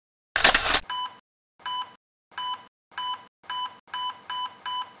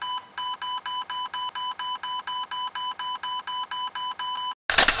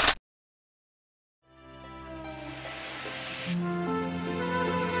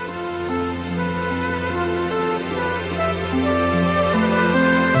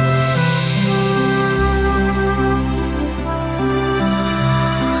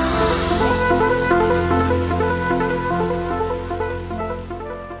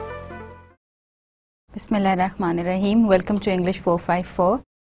Bismillahirrahmanirrahim. Welcome to English 454.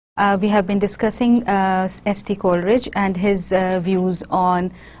 We have been discussing S.T. Coleridge and his views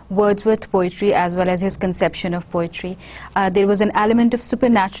on Wordsworth poetry as well as his conception of poetry. There was an element of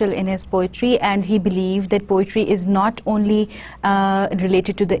supernatural in his poetry, and he believed that poetry is not only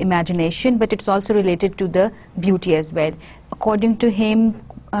related to the imagination, but it's also related to the beauty as well. According to him,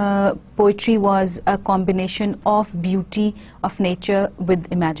 poetry was a combination of beauty of nature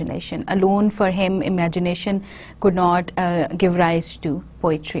with imagination. Alone for him, imagination could not give rise to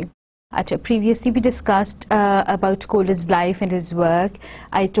poetry. Previously we discussed about Coleridge's life and his work.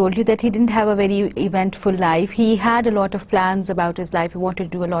 I told you that he didn't have a very eventful life. He had a lot of plans about his life. He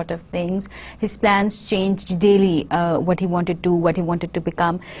wanted to do a lot of things. His plans changed daily, what he wanted to do, what he wanted to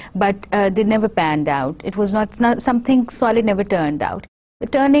become, but they never panned out. It was not something solid never turned out. The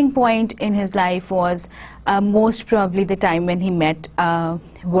turning point in his life was most probably the time when he met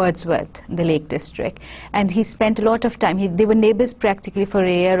Wordsworth in the Lake District, and he spent a lot of time. They were neighbors practically for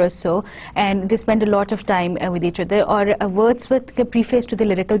a year or so, and they spent a lot of time with each other. Or Wordsworth के preface to the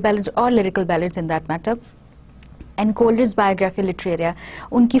lyrical ballads, or lyrical ballads in that matter, and Coleridge's BIOGRAPHIA LITERARIA,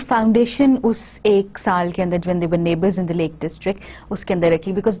 उनकी foundation उस एक साल के अंदर when they were neighbors in the Lake District उसके अंदर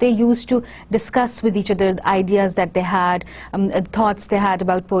रखी, because they used to discuss with each other the ideas that they had, thoughts they had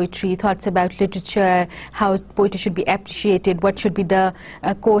about poetry, thoughts about literature, how poetry should be appreciated, what should be the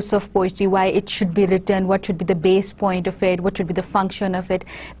course of poetry, why it should be written, what should be the base point of it, what should be the function of it.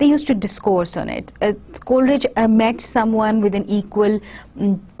 They used to discourse on it. Coleridge met someone with an equal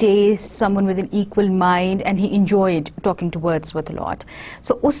taste, someone with an equal mind, and he enjoyed talking to Wordsworth a lot.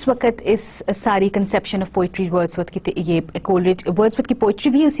 So उस वक्त इस सारी conception of poetry Wordsworth की ये Coleridge Wordsworth की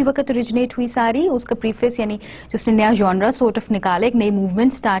poetry भी उसी वक्त originate हुई सारी. उसका preface यानी जो उसने नया genre sort of निकाला, एक नई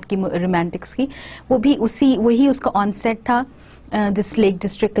movement start की romantics की, वो भी वही उसका onset था. This Lake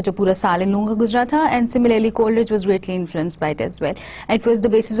District का जो पूरा साल इन लोगों का गुजरा था, and similarly Coleridge was greatly influenced by it as well. And it was the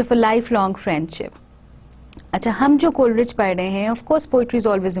basis of a lifelong friendship. अच्छा, हम जो Coleridge पढ़ रहे हैं, of course poetry is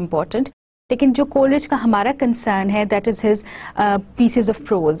always important, लेकिन जो Coleridge का हमारा कंसर्न है, that is his pieces of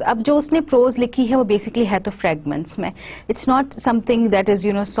prose. अब जो उसने prose लिखी है वो basically है तो fragments में. It's not something that is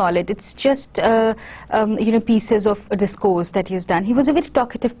solid. It's just pieces of discourse that he has done. He was a very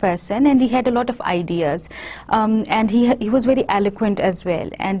talkative person, and he had a lot of ideas, and he was very eloquent as well,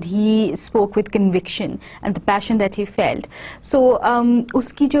 and he spoke with conviction and the passion that he felt. So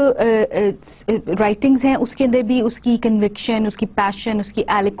उसकी जो writings हैं उसके अंदर भी उसकी conviction, उसकी passion, उसकी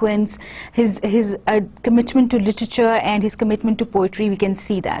eloquence, his commitment to literature and his commitment to poetry, we can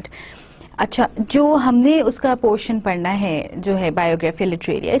see that. अच्छा, जो हमने उसका portion पढ़ना है जो है Biographia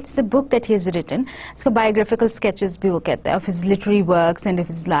Literaria, it's the book that he has written. उसका biographical sketches भी वो कहता है of his literary works and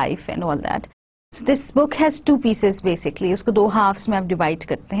of his life and all that. So this book has two pieces basically. उसको दो halves में आप divide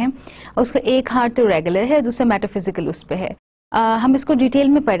करते हैं, और उसका एक half तो regular है, दूसरा metaphysical उस पे है. हम इसको डिटेल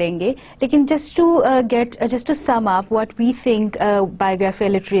में पढ़ेंगे, लेकिन just to sum up what we think Biographia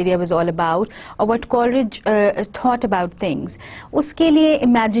Literaria was all about, or what Coleridge thought about things, उसके लिए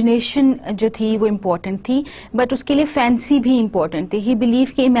imagination जो थी वो important थी, but उसके लिए fancy भी important थी. He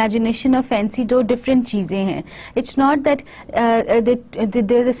believed कि imagination और fancy दो different चीज़ें हैं. It's not that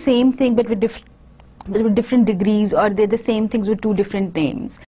there's the same thing but with different degrees, or they're the same things with two different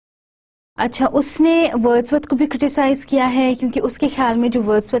names. अच्छा, उसने वर्ड्सवर्थ को भी क्रिटिसाइज़ किया है, क्योंकि उसके ख्याल में जो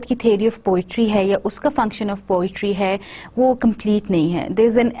वर्ड्सवर्थ की थ्योरी ऑफ पोइट्री है या उसका फंक्शन ऑफ पोइट्री है वो कंप्लीट नहीं है. There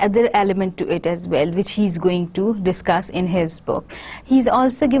is an other element to it as well which he is going to discuss in his book. He is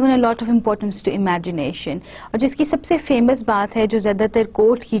also given a lot of importance to imagination, और जिसकी सबसे famous बात है जो ज़्यादातर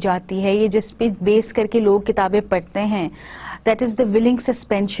कोट की जाती है, ये जिस पे बेस करके लोग किताबें पढ़ते हैं, that is the willing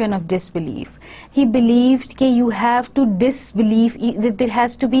suspension of disbelief. He believed that you have to disbelieve, that there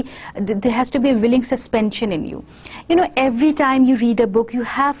has to be a willing suspension in you. Every time you read a book, you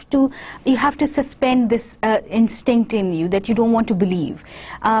have to suspend this instinct in you that you don't want to believe.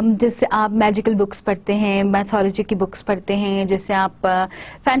 जैसे आप magical books पढ़ते हैं, mythology की books पढ़ते हैं, जैसे आप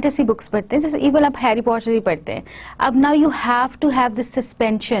fantasy books पढ़ते हैं, जैसे even आप Harry Potter ही पढ़ते हैं. अब now you have to have this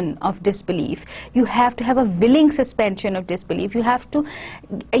suspension of disbelief. You have to have a willing suspension of disbelief. You have to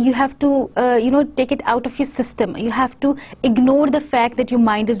take it out of your system. You have to ignore the fact that your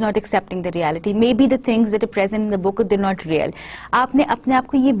mind is not accepting the reality. Maybe the things that are present in the book, they're not real. आपने अपने आप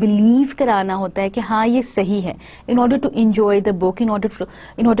को ये believe कराना होता है कि हाँ ये सही है. In order to enjoy the book, in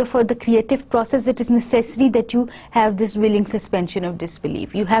order for the creative process, it is necessary that you have this willing suspension of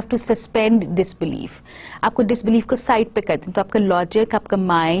disbelief. You have to suspend disbelief. आपको disbelief को side पे कर दें तो आपका logic, आपका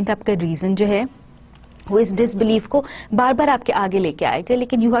mind, आपका reason जो है वो इस डिसबिलीफ को बार बार आपके आगे लेके आएगा,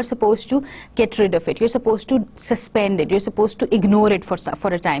 लेकिन you are suppose to get rid of it, you are suppose to suspend it, you are suppose to ignore it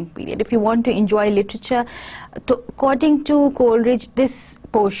for a time period if you want to enjoy literature. तो according to Coleridge, this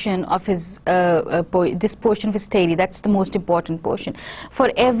portion of his theory, that's the most important portion for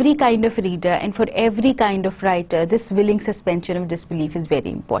every kind of reader and for every kind of writer. This willing suspension of disbelief is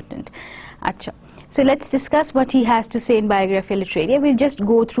very important. Acha. So let's discuss what he has to say in Biographia Literaria. We'll just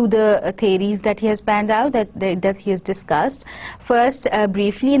go through the theories that he has panned out, that he has discussed first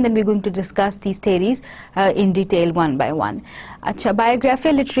briefly, and then we're going to discuss these theories in detail one by one. अच्छा,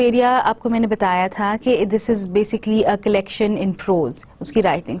 Biographia Literaria आपको मैंने बताया था कि this is basically a collection in prose, उसकी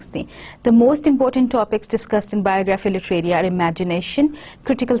writings थी. The most important topics discussed in Biographia Literaria are imagination,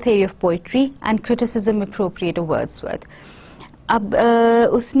 critical theory of poetry, and criticism appropriate of Wordsworth. अब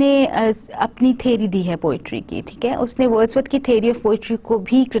उसने अपनी थेरी दी है पोइट्री की, ठीक है. उसने वर्ड्सवर्थ की थेरी ऑफ पोइट्री को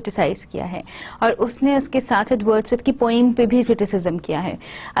भी क्रिटिसाइज किया है और उसने उसके साथ साथ वर्ड्सवर्थ की पोइम पे भी क्रिटिसिज्म किया है.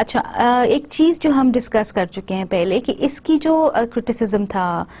 अच्छा, एक चीज़ जो हम डिस्कस कर चुके हैं पहले कि इसकी जो क्रिटिसिज्म था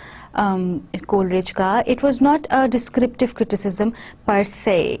Coleridge का, it was not a descriptive criticism per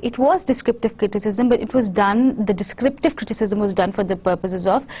se. It was descriptive criticism, but it was done, the descriptive criticism was done for the purposes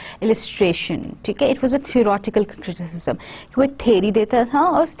of illustration, ठीक है. It was a theoretical criticism. वो एक theory देता था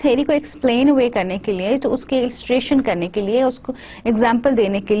और उस theory को explain away करने के लिए, तो उसके illustration करने के लिए, उसको example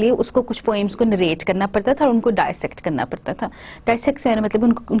देने के लिए उसको कुछ poems को narrate करना पड़ता था और उनको dissect करना पड़ता था. Dissect से मतलब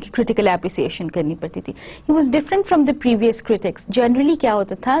उनकी critical appreciation करनी पड़ती थी. He was different from the previous critics. Generally क्या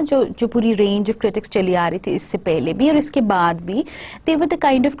होता था, जो पूरी रेंज ऑफ क्रिटिक्स चली आ रही थी इससे पहले भी और इसके बाद भी, they were the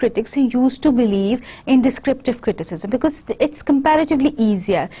kind of critics who used to believe in descriptive criticism because it's comparatively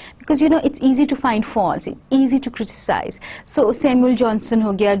easier, because you know it's easy to find faults, it's easy to criticize. So Samuel Johnson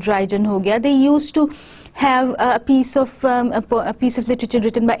हो गया, Dryden हो गया, they used to have a piece of literature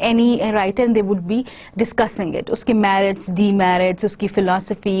written by any writer and they would be discussing it. उसके merits, demerits, उसकी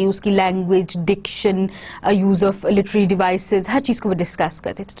philosophy, उसकी language, diction, use of literary devices, हर चीज़ को वो discuss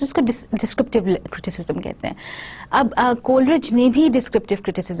करते थे. तो उसको descriptive criticism कहते हैं. अब Coleridge ने भी descriptive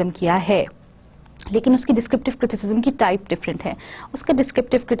criticism किया है, लेकिन उसकी डिस्क्रिप्टिव क्रिटिसिज्म की टाइप डिफरेंट है. उसका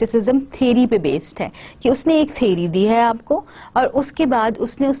डिस्क्रिप्टिव क्रिटिसिज्म थेरी पे बेस्ड है कि उसने एक थेरी दी है आपको और उसके बाद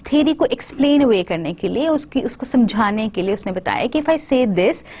उसने उस थेरी को एक्सप्लेन अवे करने के लिए, उसको समझाने के लिए उसने बताया कि इफ आई से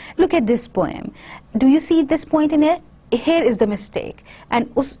this, look at this poem, do you see this point in it, here is the mistake.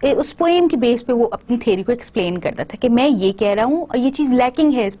 And उस पोएम के बेस पे वो अपनी थेरी को एक्सप्लेन करता था कि मैं ये कह रहा हूँ और ये चीज़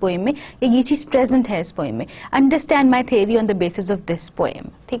लैकिंग है इस पोएम में या ये चीज़ प्रेजेंट है इस पोएम में. Understand my theory on the basis of this poem,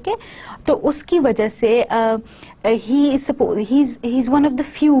 ठीक है. तो उसकी वजह से he's one of the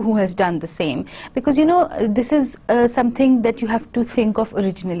few who has done the same, because you know this is something that you have to think of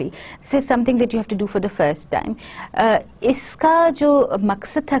originally. This is something that you have to do for the first time. इसका जो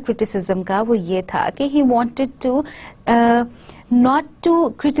मकसद था criticism का वो ये था कि he wanted to not to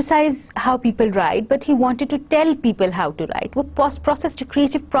criticize how people write, but he wanted to tell people how to write. वो process, जो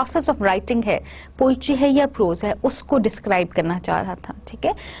creative process of writing है, poetry है या prose है, उसको describe करना चाह रहा था, ठीक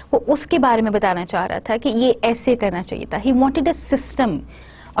है. वो उसके बारे में बताना चाह रहा था कि ये ऐसे करना चाहिए था. He wanted a system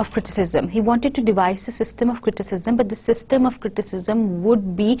of criticism. He wanted to devise a system of criticism, but the system of criticism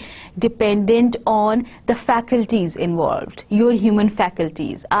would be dependent on the faculties involved, your human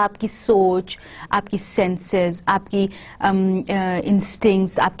faculties. आपकी सोच, आपकी senses, आपकी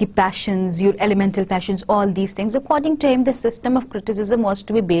instincts, आपकी passions, your elemental passions, all these things. According to him, the system of criticism was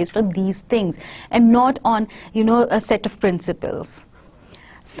to be based on these things and not on, you know, a set of principles.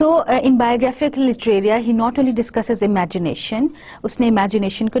 So in Biographical Literaria, he not only discusses imagination, उसने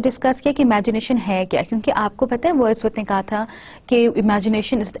imagination को discuss किया कि imagination है क्या, क्योंकि आपको पता है वर्ड्सवर्थ ने कहा था कि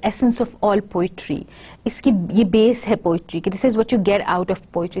imagination is the essence of all poetry. इसकी ये base है poetry कि this is what you get out of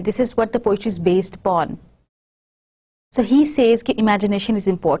poetry, this is what the poetry is based upon. So he says कि imagination is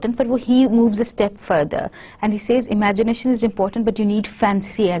important, but he moves a step further and he says imagination is important, but you need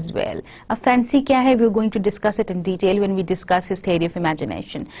fancy as well. A fancy क्या है? We're going to discuss it in detail when we discuss his theory of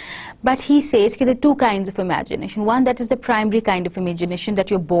imagination. But he says कि there are two kinds of imagination. One, that is the primary kind of imagination that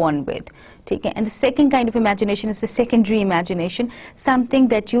you're born with, ठीक है? And the second kind of imagination is the secondary imagination, something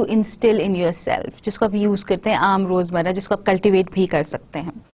that you instill in yourself, जिसको आप use करते हैं आम रोजमर्रा, जिसको आप cultivate भी कर सकते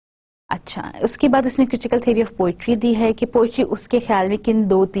हैं. अच्छा, उसके बाद उसने क्रिटिकल थ्योरी ऑफ पोइट्री दी है कि पोइट्री उसके ख्याल में किन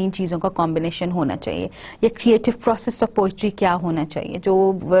दो तीन चीज़ों का कॉम्बिनेशन होना चाहिए, या क्रिएटिव प्रोसेस ऑफ पोइट्री क्या होना चाहिए. जो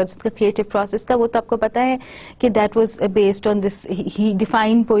वर्ड्सवर्थ का क्रिएटिव प्रोसेस था वो तो आपको पता है कि that was based on this, he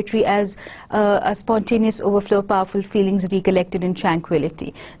defined poetry as a spontaneous overflow of powerful feelings recollected in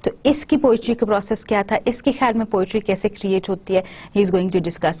tranquillity. तो इसकी पोइट्री का प्रोसेस क्या था, इसके ख्याल में पोइट्री कैसे क्रिएट होती है, he is going to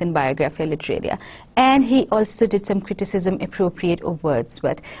discuss in Biographia Literaria. And he also did some criticism appropriate of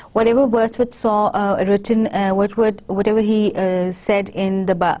Wordsworth. Whatever whatever Wordsworth saw written, whatever he said in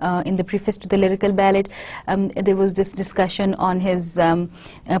the preface to the lyrical ballad, there was this discussion on his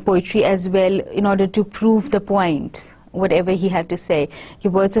poetry as well, in order to prove the point, whatever he had to say.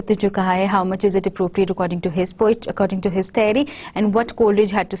 Wordsworth ने जो कहा है, how much is it appropriate according to his according to his theory, and what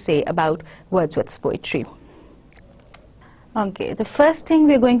Coleridge had to say about Wordsworth's poetry. Okay, the first thing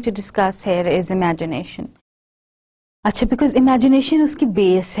we're going to discuss here is imagination. अच्छा, because imagination उसकी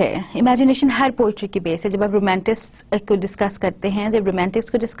base है. Imagination हर poetry की base है. जब आप Romantics को discuss करते हैं, जब रोमांटिक्स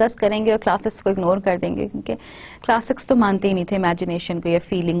को डिस्कस करेंगे और क्लासिक्स को इग्नोर कर देंगे, क्योंकि क्लासिक्स तो मानते ही नहीं थे इमेजिनेशन को या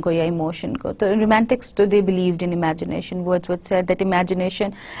फीलिंग को या इमोशन को. तो रोमांटिक्स तो they believed in imagination. Wordsworth said that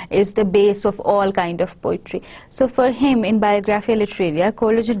imagination is the base of all kind of poetry. So for him in Biographia Literaria,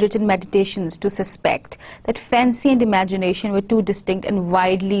 Coleridge had written meditations to suspect that fancy and imagination were two distinct and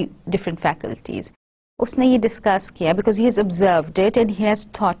widely different faculties. उसने ये discuss किया because he has observed it and he has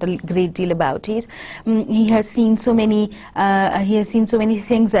thought a great deal about it. He has seen so many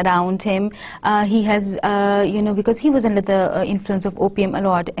things around him. He has because he was under the influence of opium a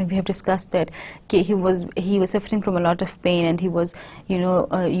lot, and we have discussed that he was suffering from a lot of pain, and he was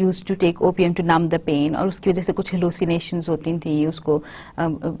used to take opium to numb the pain, और उसकी वजह से कुछ hallucinations होती थी उसको,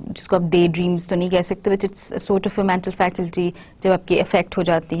 जिसको आप day dreams तो नहीं कह सकते, but it's a sort of a mental faculty जब आपकी affect हो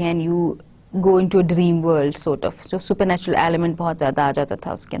जाती है and you go into a dream world sort of. जो supernatural element बहुत ज़्यादा आ जाता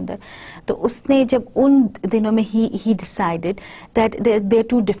था उसके अंदर. तो उसने जब उन दिनों में he decided that there are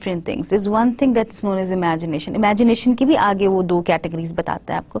two different things. There's one thing that's known as imagination. Imagination की भी आगे वो दो categories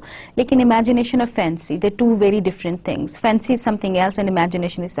बताता है आपको. लेकिन imagination और fancy, they're two very different things. Fancy is something else and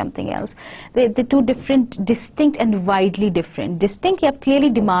imagination is something else. They're two different, distinct and widely different. Distinct आप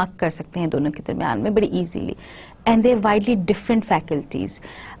clearly demark कर सकते हैं दोनों के दरमियान में बड़ी easily. And they're widely different faculties.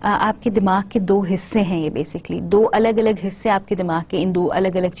 आपके दिमाग के दो हिस्से हैं ये basically. दो अलग अलग हिस्से आपके दिमाग के इन दो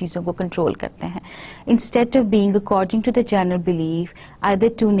अलग अलग चीज़ों को control करते हैं. Instead of being according to the general belief, either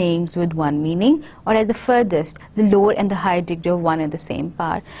two names with one meaning, or at the furthest, the lower and the higher degree of one and the same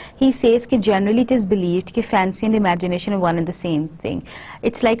power. He says कि generally it is believed कि fancy and imagination are one and the same thing.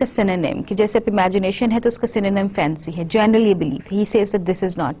 It's like a synonym. कि जैसे आप imagination है तो उसका synonym fancy है. Generally belief. He says that this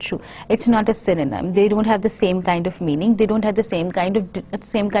is not true. It's not a synonym. They don't have the same kind of meaning. They don't have the same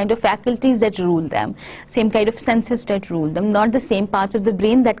kind of faculties that rule them, same kind of senses that rule them, not the same parts of the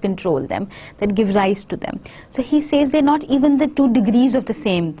brain that control them, that give rise to them. So he says they're not even the two degrees of the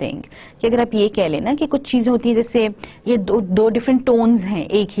same thing. कि अगर आप ये कह लेना कि कुछ चीज़ें होती हैं जैसे ये दो different tones हैं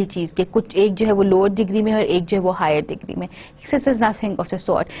एक ही चीज़ के, कुछ एक जो है वो lower degree में और एक जो है वो higher degree में. He says there's nothing of the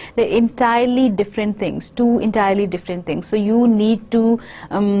sort. They're entirely different things, two entirely different things. So you need to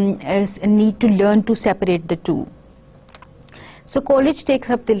learn to separate the two. So Coleridge takes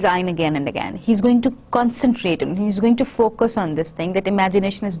up the line again and again. He's going to concentrate and he's going to focus on this thing, that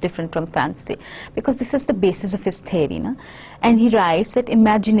imagination is different from fancy, because this is the basis of his theory. Na? And he writes that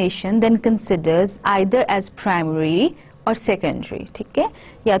imagination then considers either as primary or secondary. ठीक है,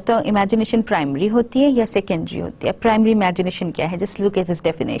 या तो imagination primary होती है या secondary होती है. Primary imagination क्या है? Just look at his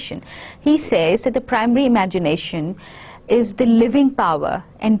definition. He says that the primary imagination is the living power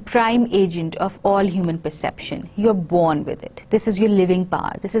and prime agent of all human perception. You're born with it. This is your living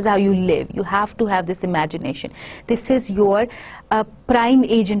power. This is how you live. You have to have this imagination. This is your prime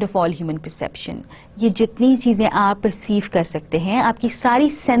agent of all human perception. ये जितनी चीज़ें आप perceive कर सकते हैं, आपकी सारी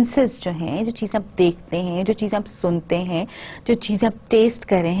senses जो हैं, जो चीज़ आप देखते हैं, जो चीज़ आप सुनते हैं, जो चीज़ आप taste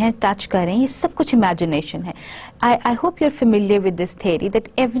कर रहे हैं, touch कर रहे हैं, ये सब कुछ imagination है. I hope you're familiar with this theory that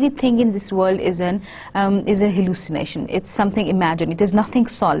everything in this world is a hallucination. It's something imagined. It is nothing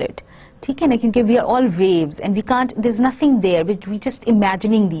solid. ठीक है ना, क्योंकि we are all waves and we can't, there's nothing there, we just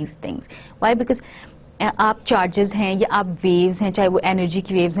imagining these things. Why? Because आप charges हैं या आप waves हैं, चाहे वो एनर्जी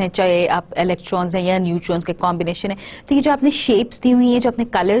की वेव्स हैं, चाहे आप इलेक्ट्रॉन्स हैं या न्यूट्रॉन्स के कॉम्बिनेशन है, तो ये जो आपने शेप्स दी हुई हैं, जो आपने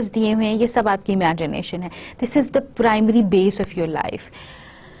कलर्स दिए हुए हैं, ये सब आपकी इमेजिनेशन है. This is the primary base of your life.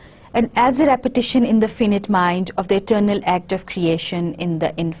 And as a repetition in the finite mind of the eternal act of creation in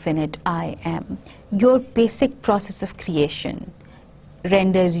the infinite I am, your basic process of creation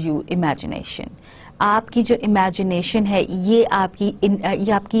renders you imagination. आपकी जो imagination है ये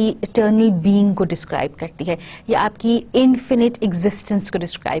आपकी eternal being को describe करती है, ये आपकी infinite existence को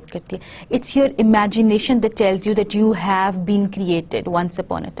describe करती है. It's your imagination that tells you that you have been created once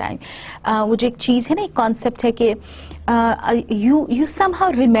upon a time. वो जो एक चीज़ है ना, एक concept है कि you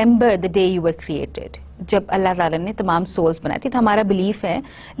somehow remember the day you were created. जब अल्लाह ताला ने तमाम सोल्स बनाई थी, तो हमारा बिलीफ है,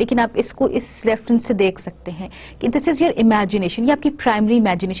 लेकिन आप इसको इस रेफरेंस से देख सकते हैं कि दिस इज योर इमेजिनेशन. ये आपकी प्राइमरी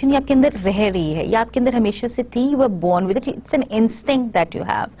इमेजिनेशन, ये आपके अंदर रह रही है, ये आपके अंदर हमेशा से थी. You are born with it. It's an instinct that you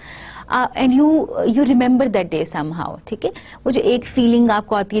have. and you remember that day somehow, ठीक है? वो जो एक feeling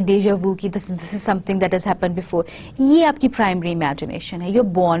आपको आती है déjà vu की, this is something that has happened before, ये आपकी primary imagination है.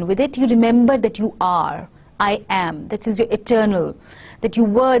 You're born with it. You remember that you are, I am. That is your eternal, that you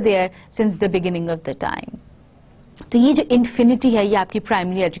were there since the beginning of the time. तो ये जो infinity है, ये आपकी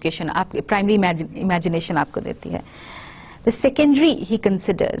primary education, आपकी primary imagination आपको देती है. The secondary he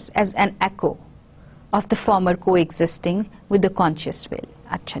considers as an echo of the former coexisting with the conscious will.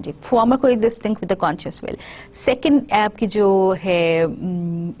 अच्छा जी, former coexisting with the conscious will. Second आपकी जो है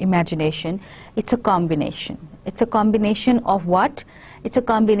imagination, it's a combination. It's a combination of what? It's a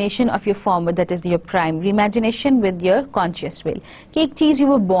combination of your former, that is your primary imagination, with your conscious will. कि एक चीज़ you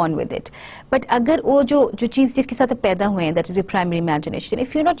were born with it. But अगर वो जो चीज़ जिसके साथ पैदा हुए हैं, that is your primary imagination,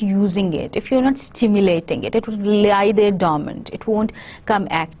 if you're not using it, if you're not stimulating it, it will lie there dormant. It won't come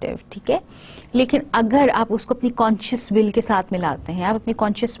active. ठीक है? लेकिन अगर आप उसको अपनी कॉन्शियस विल के साथ मिलाते हैं, आप अपनी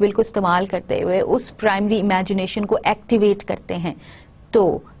कॉन्शियस विल को इस्तेमाल करते हुए उस प्राइमरी इमेजिनेशन को एक्टिवेट करते हैं,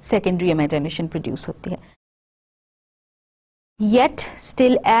 तो सेकेंडरी इमेजिनेशन प्रोड्यूस होती है. Yet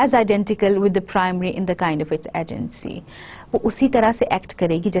still as identical with the primary in the kind of its agency. वो उसी तरह से एक्ट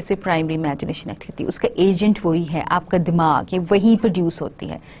करेगी जैसे प्राइमरी इमेजिनेशन एक्ट करती है. उसका एजेंट वही है, आपका दिमाग. ये वही प्रोड्यूस होती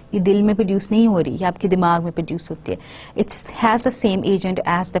है, ये दिल में प्रोड्यूस नहीं हो रही, ये आपके दिमाग में प्रोड्यूस होती है. It's has the same agent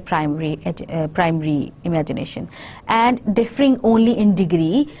as the primary imagination and differing only in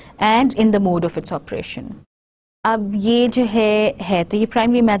degree and in the mode of its operation. अब ये जो है तो ये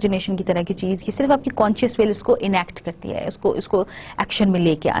प्राइमरी इमेजिनेशन की तरह की चीज़, ये सिर्फ आपकी कॉन्शियस विल इसको इनेक्ट करती है, इसको एक्शन में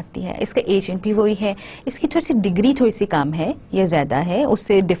लेके आती है. इसका एजेंट भी वही है. इसकी थोड़ी सी डिग्री थोड़ी सी कम है या ज़्यादा है,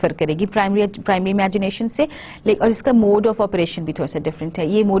 उससे डिफर करेगी प्राइमरी इमेजिनेशन से. और इसका मोड ऑफ ऑपरेशन भी थोड़ा सा डिफरेंट है.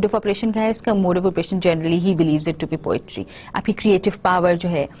 ये मोड ऑफ ऑपरेशन का है, इसका mode of operation generally he believes it to be poetry. आपकी क्रिएटिव पावर जो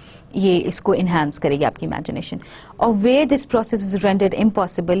है ये इसको इन्हांस करेगी आपकी इमेजिनेशन. और where this process is rendered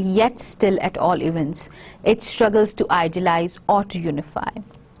impossible, yet still at all events, it struggles to idealize or to unify.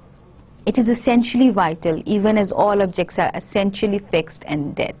 It is essentially vital, even as all objects are essentially fixed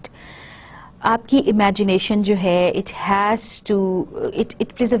and dead. आपकी imagination जो है, it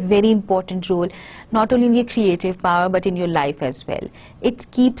plays a very important role, not only in your creative power but in your life as well.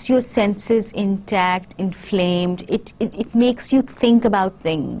 It keeps your senses intact, inflamed. It makes you think about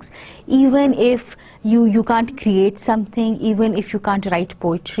things. Even if you can't create something, even if you can't write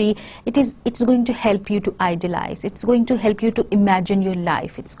poetry, it's going to help you to idealize. It's going to help you to imagine your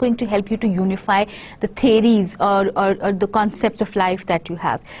life. It's going to help you to unify the theories or the concepts of life that you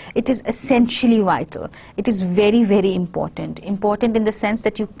have. It is essentially vital. It is very, very important. Important in the sense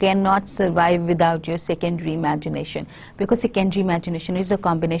that you cannot survive without your secondary imagination, because secondary imagination is a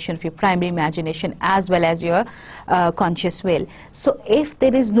combination of your primary imagination as well as your conscious will. So if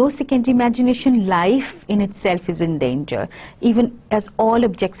there is no secondary imagination, life in itself is in danger, even as all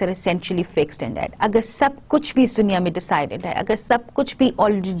objects are essentially fixed and dead. अगर सब कुछ भी इस दुनिया में decided है, अगर सब कुछ भी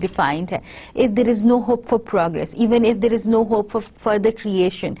already defined है, if there is no hope for progress, even if there is no hope for further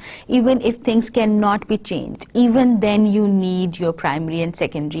creation, even if things cannot be changed, even then you need your primary and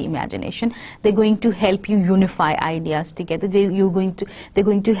secondary imagination. They're going to help you unify ideas together. They're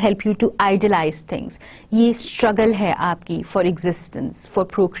going to help you to idealize things. ये struggle है आपकी for existence, for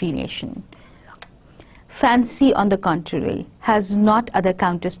procreation. Fancy, on the contrary, has not other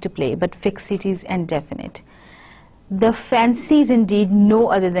counters to play but fixities and definite. The fancy is indeed no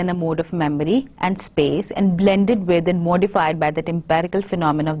other than a mode of memory and space, and blended with and modified by that empirical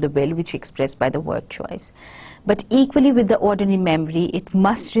phenomenon of the will which we express by the word choice. But equally with the ordinary memory, it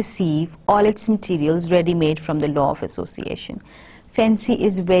must receive all its materials ready-made from the law of association. Fancy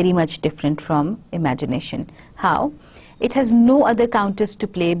is very much different from imagination. How? It has no other counters to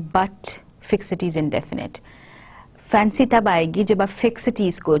play but fixities and definite. Fancy तब आएगी जब आप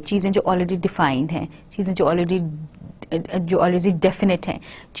fixities को, चीज़ें जो already defined हैं, चीज़ें जो already definite हैं,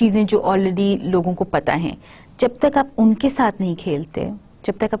 चीज़ें जो already लोगों को पता हैं, जब तक आप उनके साथ नहीं खेलते,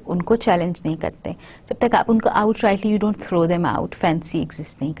 जब तक आप उनको challenge नहीं करते, जब तक आप उनको outrightly you don't throw them out, fancy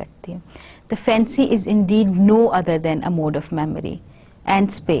exist नहीं करती है. The fancy is indeed no other than a mode of memory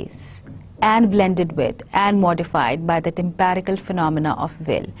and space, and blended with and modified by that empirical phenomena of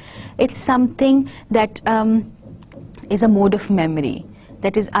will. It's something that is a mode of memory,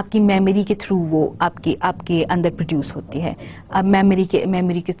 that is आपकी memory के through वो आपके अंदर produce होती है.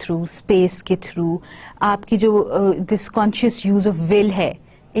 memory के through, space के through, आपकी जो this conscious use of will है,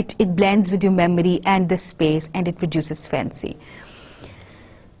 it blends with your memory and the space, and it produces fancy.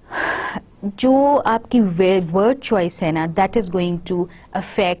 जो आपकी word choice है ना, that is going to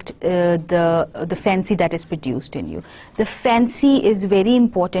affect the fancy that is produced in you. The fancy is very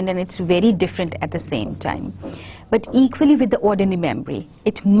important and it's very different at the same time. But equally with the ordinary memory,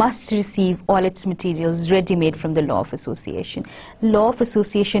 it must receive all its materials ready-made from the law of association. Law of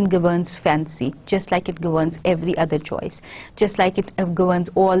association governs fancy, just like it governs every other choice, just like it governs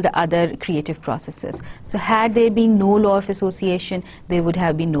all the other creative processes. So had there been no law of association, there would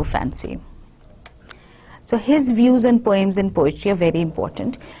have been no fancy. So his views on poems and poetry are very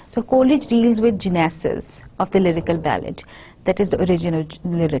important. So Coleridge deals with genesis of the lyrical ballad, that is the origin of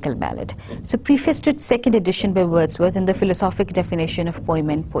lyrical ballad. So prefaced to its second edition by Wordsworth in the philosophic definition of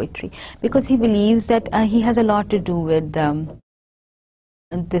poem and poetry, because he believes that he has a lot to do with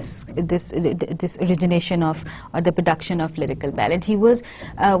this origination of, or the production of lyrical ballad. He was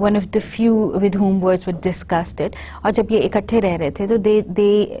one of the few with whom Wordsworth discussed it. और जब ये इकट्ठे रह रहे थे, तो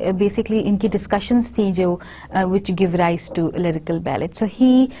they basically इनकी discussions थी जो which give rise to lyrical ballad. So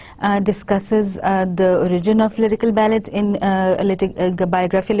he discusses the origin of lyrical ballads in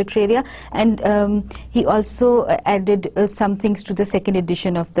BIOGRAPHIA LITERARIA, and he also added some things to the second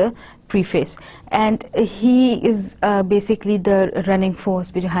edition of the preface. And he is basically the running force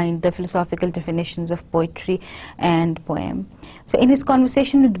behind the philosophical definitions of poetry and poem. So in his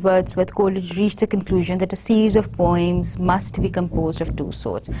conversation with Wordsworth, Coleridge reached the conclusion that a series of poems must be composed of two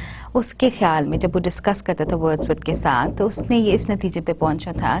sorts. उसके ख्याल में जब वो discuss करता था Wordsworth के साथ, तो उसने ये इस नतीजे पे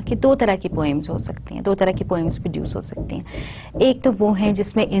पहुंचा था कि दो तरह की पोएम्स हो सकती हैं, दो तरह की पोएम्स प्रोड्यूस हो सकती हैं. एक तो वो हैं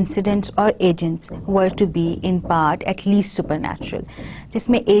जिसमें इंसिडेंट्स और agents were to be in part at least supernatural,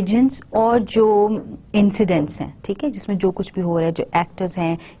 जिसमें एजेंट्स और जो इंसिडेंट्स हैं, ठीक है, जिसमें जो कुछ भी हो रहा है, जो एक्टर्स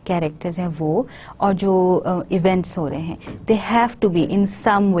हैं, कैरेक्टर्स हैं, वो और जो इवेंट्स हो रहे हैं, they have to be in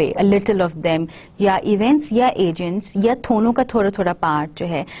some way a little of them, या इवेंट्स या एजेंट्स या दोनों का थोड़ा थोड़ा पार्ट जो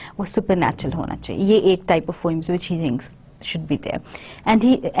है वो सुपरनैचुरल होना चाहिए. ये एक type of poems which he thinks should be there.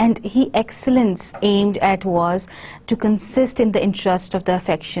 And he excellence aimed at was to consist in the interest of the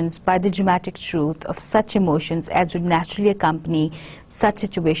affections by the dramatic truth of such emotions as would naturally accompany such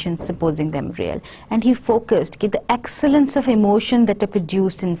situations, supposing them real. And he focused on the excellence of emotion that are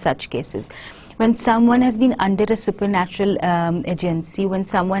produced in such cases. When someone has been under a supernatural agency, when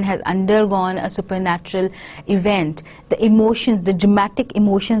someone has undergone a supernatural event, the emotions, the dramatic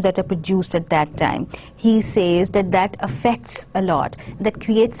emotions that are produced at that time, he says that that affects a lot, that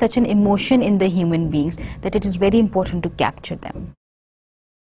creates such an emotion in the human beings that it is very important to capture them.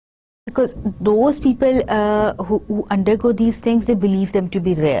 Because those people who undergo these things, they believe them to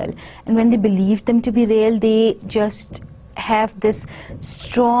be real. And when they believe them to be real, they just have this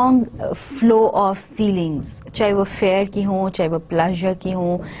strong flow of feelings, चाहे वो fair की हो, चाहे वो pleasure की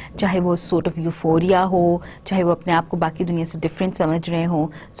हो, चाहे वो sort of euphoria हो, चाहे वो अपने आप को बाकी दुनिया से different समझ रहे हो.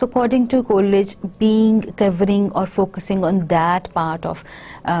 So according to Coleridge, being, covering or focusing on that part of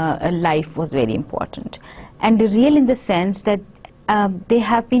life was very important. And real in the sense that they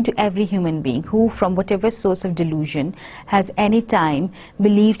have been to every human being who, from whatever source of delusion, has any time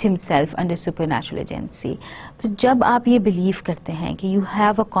believed himself under supernatural agency. So जब आप ये believe करते हैं कि you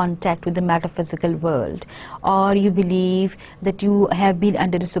have a contact with the metaphysical world, or you believe that you have been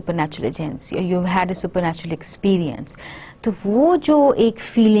under a supernatural agency, or you have had a supernatural experience, तो वो जो एक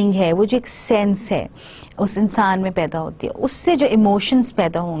feeling है, वो जो एक sense है, उस इंसान में पैदा होती है, उससे जो emotions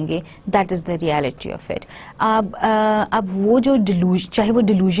पैदा होंगे, that is the reality of it. अब वो जो delusion, चाहे वो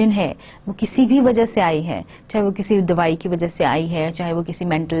delusion है, वो किसी भी वजह से आई है, चाहे वो किसी दवाई की वजह से आई है, चाहे वो किसी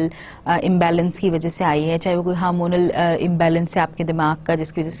mental imbalance की वजह से आई है, चाहे वो कोई हार्मोनल imbalance है आपके दिमाग का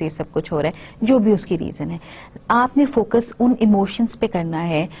जिसकी वजह से ये सब कुछ हो रहा है, जो भी उसकी रीज़न है, आपने फोकस उन इमोशंस पे करना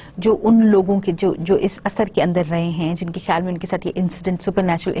है जो उन लोगों के जो इस असर के अंदर रहे हैं, जिनके ख्याल में उनके साथ ये इंसिडेंट,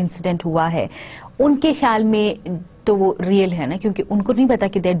 सुपरनैचुरल इंसिडेंट हुआ है, उनके ख्याल में तो वो रियल है ना, क्योंकि उनको नहीं पता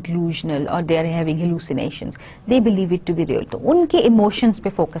कि दे आर डिलूजनल और they are having hallucinations, they believe it to be real. तो उनके इमोशंस पे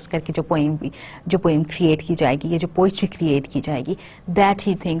फोकस करके जो पोएम क्रिएट की जाएगी या जो पोइट्री क्रिएट की जाएगी, that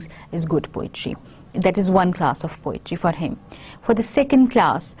he thinks is good poetry. That is one class of poetry for him. For the second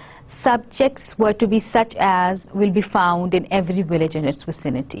class, subjects were to be such as will be found in every village and its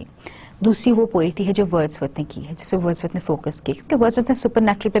vicinity. दूसरी वो poetry है जो Wordsworth ने की है, जिस पे Wordsworth ने फोकस किया, क्योंकि वर्ड्सवर्थ ने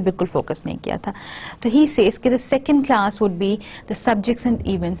सुपरनैचुरल पे बिल्कुल फोकस नहीं किया था. तो ही सेज कि the second class would be the subjects and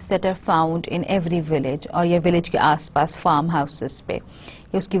events that are found in every village, और या विलेज के आसपास फार्म हाउसेस पे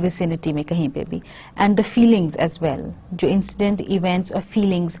या उसकी विसिनिटी में कहीं पे भी, and the feelings as well, जो इंसिडेंट, इवेंट्स और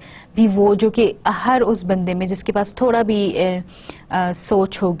फीलिंग्स भी वो जो कि हर उस बंदे में जिसके पास थोड़ा भी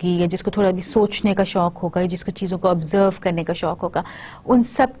सोच होगी, या जिसको थोड़ा भी सोचने का शौक होगा, या जिसको चीज़ों को ऑब्जर्व करने का शौक होगा, उन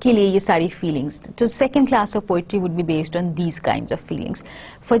सब के लिए ये सारी फीलिंग्स. तो second class of poetry would be based on these kinds of feelings.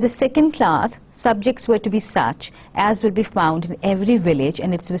 For the second class, subjects were to be such as will be found in every village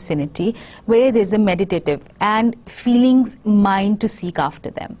and its vicinity where there is a meditative and feelings mind to seek after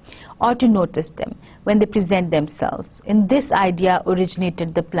after them or to notice them when they present themselves. In this idea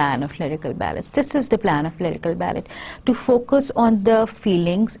originated the plan of lyrical ballads. This is the plan of lyrical ballad, to focus on the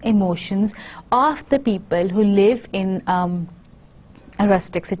feelings, emotions of the people who live in a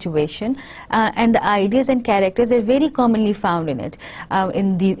rustic situation, and the ideas and characters are very commonly found in it,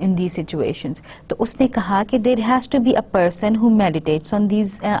 in these situations. तो उसने कहा कि there has to be a person who meditates on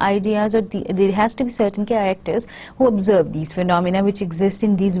these ideas, or there has to be certain characters who observe these phenomena which exist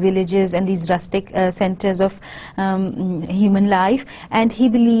in these villages and these rustic centers of human life, and he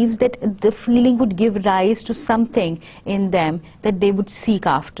believes that the feeling would give rise to something in them that they would seek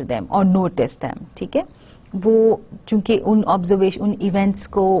after them or notice them. ठीक है, वो चूँकि उन observation, उन events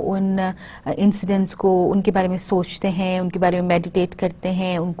को, उन incidents को, उनके बारे में सोचते हैं, उनके बारे में मेडिटेट करते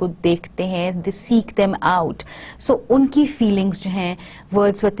हैं, उनको देखते हैं, दे सीक देम आउट. सो उनकी फीलिंग्स जो हैं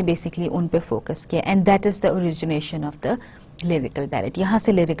वर्ड्सवर्थ ने बेसिकली उन पे फोकस किया, and that is the origination of the lyrical ballad. यहाँ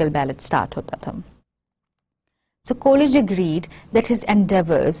से लिरिकल बैलेड स्टार्ट होता था. So Coleridge agreed that his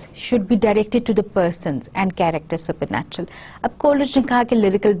endeavors should be directed to the persons and characters supernatural. अब Coleridge ने कहा कि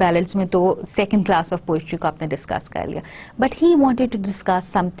lyrical ballads में तो second class of poetry को आपने discuss कर लिया, but he wanted to discuss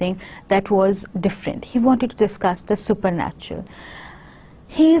something that was different. He wanted to discuss the supernatural.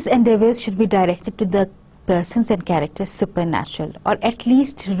 His endeavors should be directed to the persons and characters supernatural, or at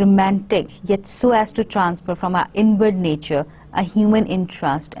least romantic, yet so as to transfer from our inward nature a human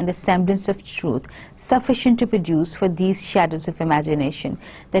interest and a semblance of truth sufficient to produce for these shadows of imagination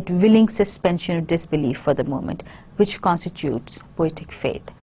that willing suspension of disbelief for the moment which constitutes poetic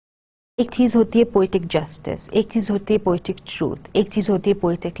faith. एक चीज़ होती है poetic justice, एक चीज़ होती है poetic truth, एक चीज़ होती है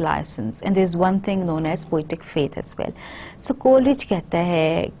poetic license, and there is one thing known as poetic faith as well. So Coleridge कहता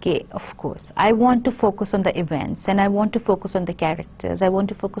है कि of course I want to focus on the events, and I want to focus on the characters, I want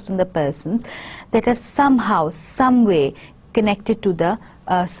to focus on the persons that are somehow, some way connected to the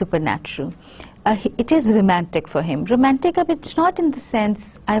supernatural. It is romantic for him. Romantic, it's not in the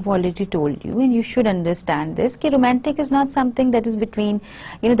sense I've already told you, and you should understand this, that romantic is not something that is between,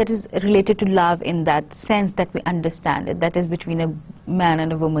 that is related to love in that sense that we understand it, that is between a man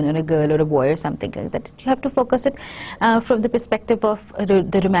and a woman, or a girl or a boy or something like that. You have to focus it from the perspective of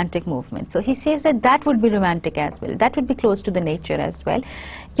the romantic movement. So he says that that would be romantic as well, that would be close to the nature as well,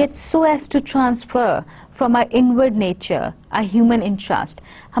 yet so as to transfer from our inward nature a human interest.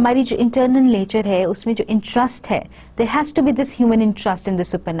 हमारी जो internal nature है उसमें जो interest है, there has to be this human interest in the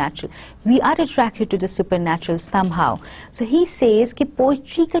supernatural. We are attracted to the supernatural somehow. So he says कि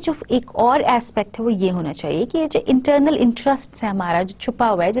poetry का जो एक और aspect है वो ये होना चाहिए कि ये जो internal interest है हमारा जो छुपा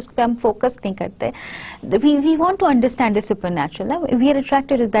हुआ है, जिस पे हम focus नहीं करते, we want to understand the supernatural. We are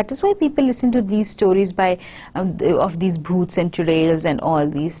attracted to that. Is why people listen to these stories by of these bhoots and churels and all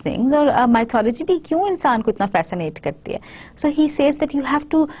these things, और mythology भी क्यों इंसान को इतना fascinate करती है. So he says that you have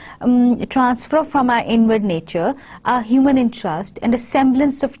to transfer from our inward nature a human interest and a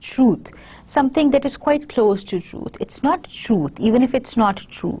semblance of truth, something that is quite close to truth. It's not truth, even if it's not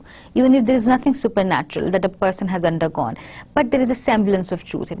true, even if there is nothing supernatural that a person has undergone, but there is a semblance of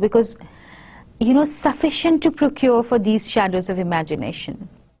truth, because sufficient to procure for these shadows of imagination.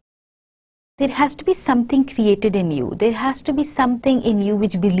 There has to be something created in you. There has to be something in you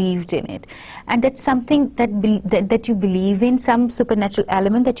which believed in it, and that's something that you believe in, some supernatural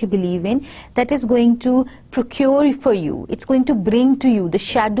element that you believe in, that is going to procure for you. It's going to bring to you the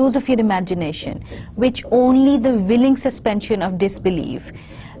shadows of your imagination, which only the willing suspension of disbelief,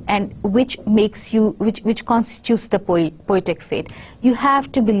 and which makes you, which constitutes the poetic faith. You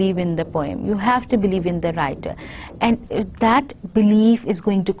have to believe in the poem, you have to believe in the writer, and that belief is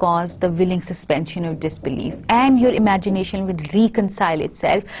going to cause the willing suspension of disbelief, and your imagination would reconcile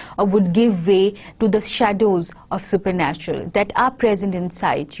itself, or would give way to the shadows of supernatural that are present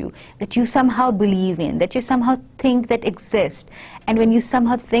inside you, that you somehow believe in, that you somehow think that exist, and when you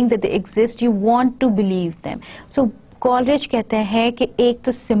somehow think that they exist, you want to believe them. So Coleridge कहते हैं कि एक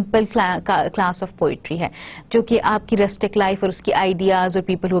तो simple class of poetry है जो कि आपकी rustic life और उसकी आइडियाज और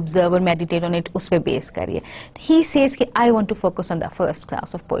पीपल हु ऑब्जर्व और मेडिटेट ऑन इट उस पे बेस करिए. ही सेज कि I want to focus on the first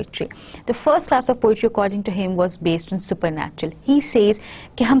class of poetry. The first class of poetry according to him was based on supernatural. He says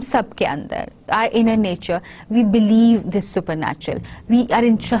कि हम सब के अंदर, our inner nature, we believe this supernatural, we are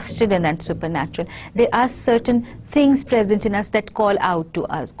interested in that supernatural. There are certain things present in us that call out to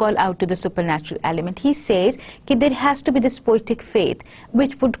us, call out to the supernatural element. He says that there has to be this poetic faith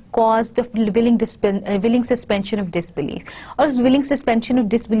which would cause the willing suspension of disbelief. और उस willing suspension of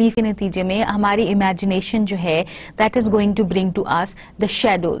disbelief के नतीजे में हमारी imagination जो है, that is going to bring to us the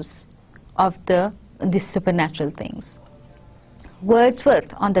shadows of these supernatural things.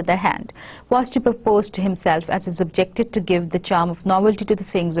 Wordsworth, on the other hand, was to propose to himself as his objective to give the charm of novelty to the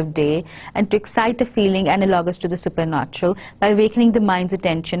things of day and to excite a feeling analogous to the supernatural by awakening the mind's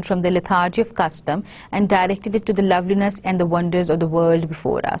attention from the lethargy of custom and directed it to the loveliness and the wonders of the world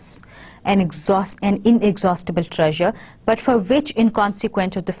before us. An inexhaustible treasure, but for which, in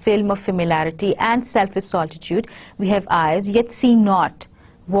consequence of the film of familiarity and selfish solitude, we have eyes, yet see not,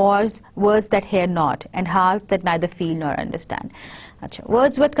 words that hear not, and hearts that neither feel nor understand. अच्छा,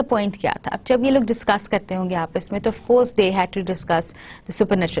 Wordsworth का point क्या था? अब जब ये लोग discuss करते होंगे आपस में, तो of course they had to discuss the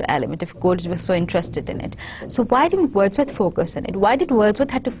supernatural element if कोल्रिज was so interested in it. So why didn't Wordsworth focus on it? Why did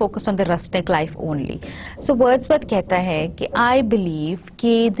Wordsworth had to focus on the rustic life only? So Wordsworth कहता है कि I believe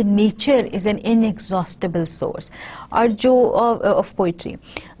कि the nature is an inexhaustible source, और जो of poetry,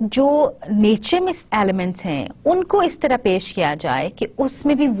 जो nature में elements हैं उनको इस तरह पेश किया जाए कि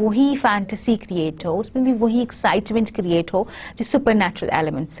उसमें भी वही फैंटेसी क्रिएट हो, उसमें भी वही एक्साइटमेंट क्रिएट हो जो supernatural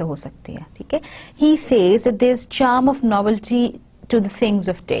elements से हो सकती है. ठीक है? He says that there is charm of novelty to the things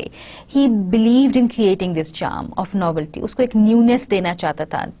of day. He believed in creating this charm of novelty. उसको एक newness देना चाहता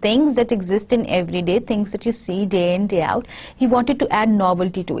था. Things that exist in everyday, things that you see day in, day out, he wanted to add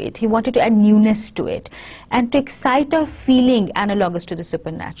novelty to it. He wanted to add newness to it. And to excite a feeling analogous to the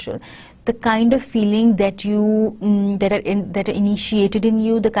supernatural. The kind of feeling that you that are initiated in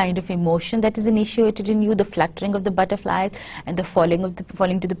you, the kind of emotion that is initiated in you, the fluttering of the butterflies and the falling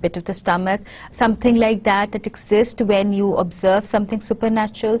to the pit of the stomach, something like that exists when you observe something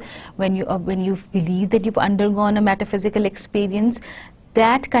supernatural, when you believe that you've undergone a metaphysical experience.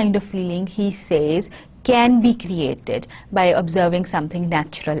 That kind of feeling, he says, can be created by observing something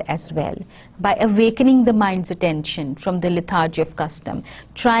natural as well, by awakening the mind's attention from the lethargy of custom,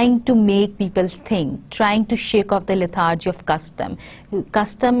 trying to make people think, trying to shake off the lethargy of custom.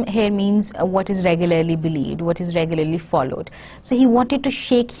 Custom here means what is regularly believed, what is regularly followed. So he wanted to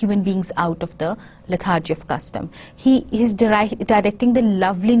shake human beings out of the lethargy of custom. He is directing the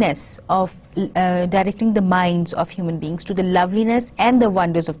loveliness of, directing the minds of human beings to the loveliness and the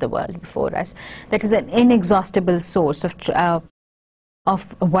wonders of the world before us. That is an inexhaustible source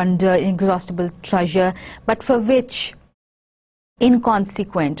of wonder, inexhaustible treasure, but for which,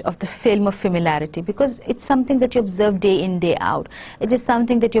 inconsequent of the film of familiarity, because it's something that you observe day in, day out. It is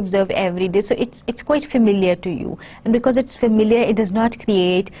something that you observe every day, so it's quite familiar to you. And because it's familiar, it does not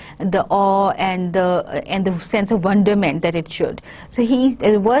create the awe and the sense of wonderment that it should. So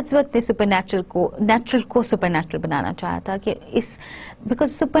Wordsworth ने supernatural को natural को supernatural बनाना चाहा था कि इस,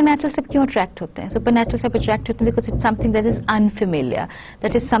 because supernatural सब क्यों attract होते हैं? Supernatural सब attract होते हैं because it's something that is unfamiliar,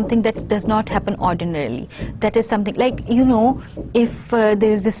 that is something that does not happen ordinarily, that is something like, you know, if there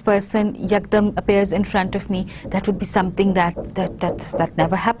is this person Yakdam appears in front of me, that would be something that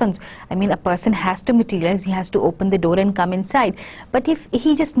never happens. I mean, a person has to materialize, he has to open the door and come inside. But if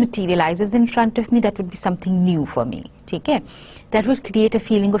he just materializes in front of me, that would be something new for me. Okay? That would create a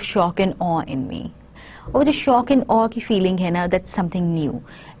feeling of shock and awe in me. Or the shock and awe ki feeling hai na, that's something new.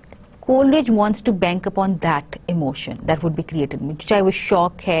 Coleridge wants to bank upon that emotion that would be created in me. चाहे वो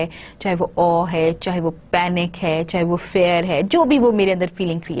shock है, चाहे वो awe है, चाहे वो panic है, चाहे वो fear है, जो भी वो मेरे अंदर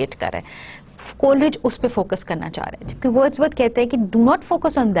feeling create कर रहा है, Coleridge उस पे focus करना चाह रहा है. जबकि Wordsworth कहता है कि do not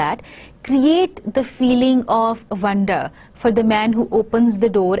focus on that, create the feeling of wonder for the man who opens the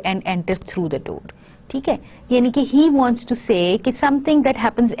door and enters through the door. ठीक है? यानी कि he wants to say कि something that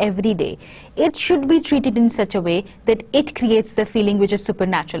happens every day, it should be treated in such a way that it creates the feeling which a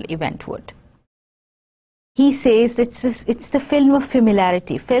supernatural event would. He says it's the film of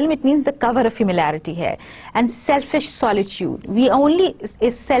familiarity. Film, it means the cover of familiarity है. And selfish solitude. We only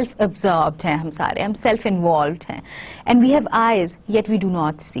is self-absorbed हैं हम सारे, हम self-involved हैं. And we have eyes, yet we do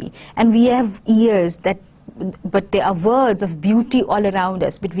not see. And we have ears but there are words of beauty all around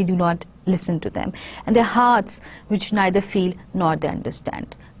us, but we do not listen to them. And their hearts, which neither feel nor they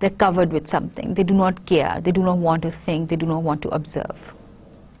understand. They're covered with something. They do not care. They do not want to think. They do not want to observe.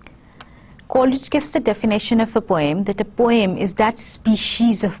 Coleridge gives the definition of a poem that a poem is that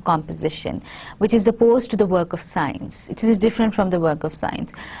species of composition which is opposed to the work of science. It is different from the work of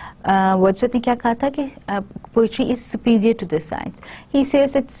science. Wordsworth ने क्या कहा था कि poetry is superior to the science. He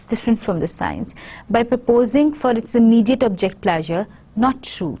says it's different from the science by proposing for its immediate object pleasure, not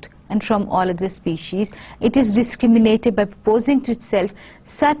truth, and from all other species, it is discriminated by proposing to itself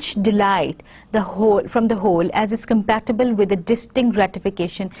such delight from the whole as is compatible with a distinct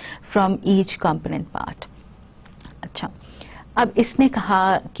gratification from each component part. अच्छा, अब इसने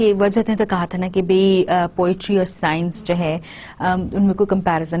कहा कि Wordsworth ने तो कहा था ना कि भाई पोइट्री और साइंस जो है उनमें कोई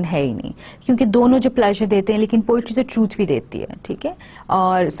कंपैरिजन है ही नहीं, क्योंकि दोनों जो प्लेजर देते हैं, लेकिन पोइट्री तो ट्रूथ भी देती है, ठीक है,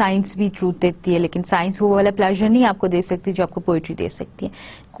 और साइंस भी ट्रूथ देती है, लेकिन साइंस वो वाला प्लेजर नहीं आपको दे सकती जो आपको पोइट्री दे सकती है।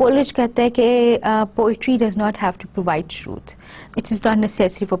 कोलरिज कहता है कि poetry does not have to provide truth, it is not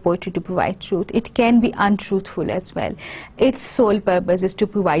necessary for poetry to provide truth, it can be अनट्रूथफुल as well, it's soul purpose is to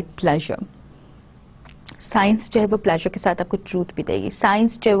provide pleasure. Science जो है वो pleasure के साथ आपको truth भी देगी,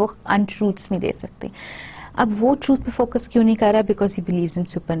 science जो है वो अनट्रूथ्स नहीं दे सकती। अब वो ट्रूथ पे फोकस क्यों नहीं कर रहा? Because he believes in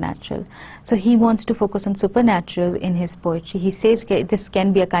super natural, so he wants to focus on super natural in his poetry. He says this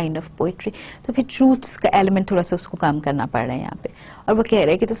can be a kind of poetry, तो फिर ट्रूथ का एलिमेंट थोड़ा सा उसको कम करना पड़ रहा है यहाँ पे, और वो कह रहे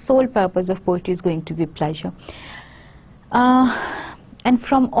हैं कि the soul purpose of poetry is going to be pleasure and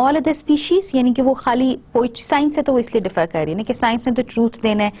from all other species, यानी कि वो खाली पोइट्री, साइंस से तो वो इसलिए डिफर कर रही है ना कि साइंस ने तो ट्रूथ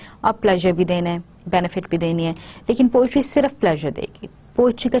देना है और प्लेजर भी देना है, बेनिफिट भी देनी है, लेकिन पोइट्री सिर्फ प्लेजर देगी,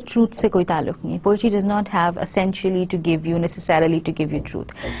 पोइट्री का ट्रूथ से कोई ताल्लुक नहीं है। Poetry does not have essentially to give you, necessarily to give you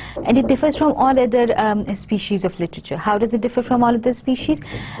truth, and it differs from all other species of literature. How does it differ from all other species?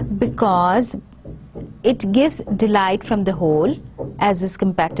 Because it gives delight from the whole as is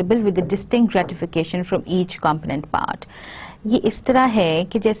compatible with the distinct gratification from each component part. ये इस तरह है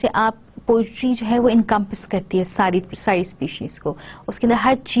कि जैसे आप poetry जो है वो इनकम्पस करती है सारी स्पीशीज़ को, उसके अंदर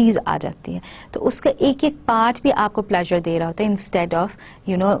हर चीज़ आ जाती है, तो उसका एक एक पार्ट भी आपको प्लेजर दे रहा होता है instead of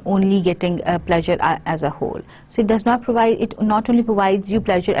only getting pleasure as a whole. So it does not provide, it not only provides you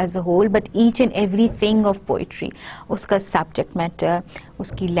pleasure as a whole but each and every thing of poetry, उसका subject matter,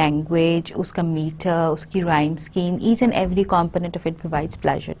 उसकी language, उसका metre, उसकी rhyme scheme, each and every component of it provides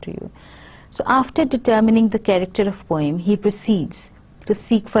pleasure to you. So after determining the character of poem, he proceeds to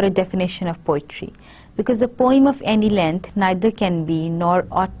seek for a definition of poetry, because a poem of any length neither can be nor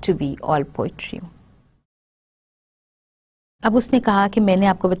ought to be all poetry. अब उसने कहा कि मैंने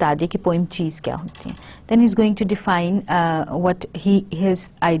आपको बता दिया कि poem चीज़ क्या होती है, then he's going to define what his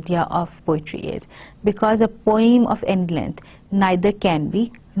idea of poetry is, because a poem of any length neither can be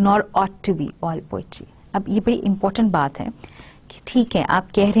nor ought to be all poetry. अब ये बड़ी important बात है कि ठीक है, आप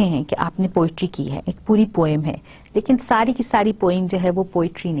कह रहे हैं कि आपने पोइट्री की है, एक पूरी पोएम है, लेकिन सारी की सारी पोएम जो है वो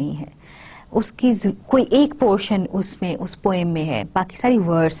पोइट्री नहीं है, उसकी कोई एक पोर्शन उसमें उस पोएम में है, बाकी सारी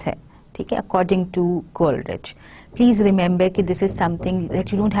वर्स है, ठीक है, according to Coleridge. Please remember कि this is something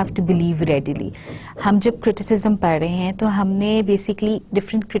that you don't have to believe readily. हम जब क्रिटिसिज्म पढ़ रहे हैं तो हमने बेसिकली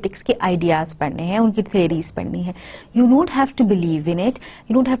डिफरेंट क्रिटिक्स के आइडियाज़ पढ़ने हैं, उनकी थेरीज पढ़नी है। You don't have to believe in it,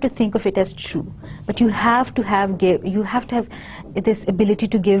 you don't have to think of it as true, but you have to have this ability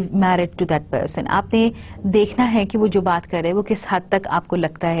to give merit to that person. आपने देखना है कि वो जो बात कर रहे हैं वो किस हद तक आपको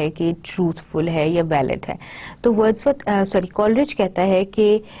लगता है कि ट्रूथफुल है या वैलिड है। तो कोलरिज कहता है कि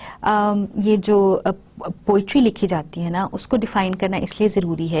ये जो पोइट्री लिखी जाती है ना, उसको डिफाइन करना इसलिए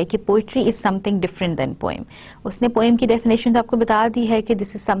ज़रूरी है कि poetry is something different than poem. उसने पोएम की डेफिनेशन तो आपको बता दी है कि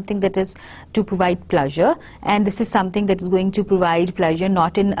this is something that is to provide pleasure, and this is something that is going to provide pleasure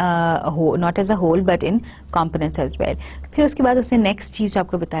not as a whole but in components as well. फिर उसके बाद उसने नेक्स्ट चीज़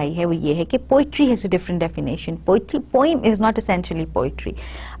आपको बताई है वो ये है कि poetry has a different definition. Poem is not essentially poetry.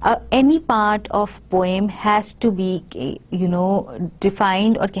 Any part of poem has to be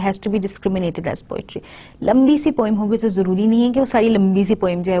defined और has to be discriminated as poetry. लंबी सी पोएम होगी तो ज़रूरी नहीं है कि वो सारी लंबी सी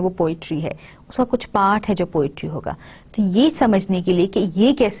पोएम जो है वो पोइट्री है, उसका कुछ पार्ट है जो पोइट्री होगा। तो ये समझने के लिए कि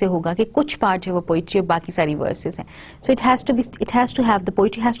ये कैसे होगा कि कुछ पार्ट जो है वो पोइट्री और बाकी सारी वर्सेस हैं, so it has to have the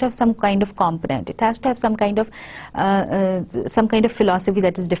poetry has to have some kind of component, it has to have some kind of philosophy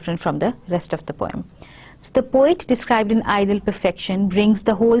that is different from the rest of the poem. So the poet, described in ideal perfection, brings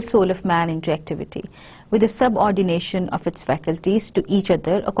the whole soul of man into activity, with the subordination of its faculties to each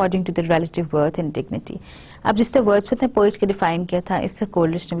other according to their relative worth and dignity. अब जिस तरह Wordsworth ने poet को define किया था, इससे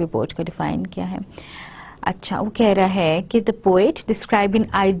Coleridge ने भी पोइट को डिफाइन किया है। अच्छा, वो कह रहा है कि the poet describe in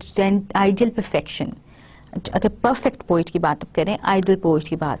ideal perfection, अगर परफेक्ट पोइट की बात आप करें, आइडियल पोइट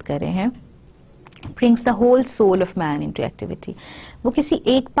की बात कर रहे हैं, brings the whole soul of man into activity. वो किसी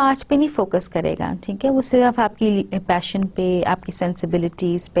एक पार्ट पे नहीं फोकस करेगा, ठीक है, वो सिर्फ आपकी पैशन पे, आपकी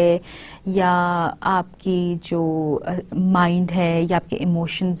सेंसिबिलिटीज़ पे, या आपकी जो माइंड है या आपके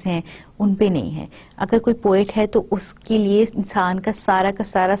इमोशंस हैं उन पे नहीं है। अगर कोई पोइट है तो उसके लिए इंसान का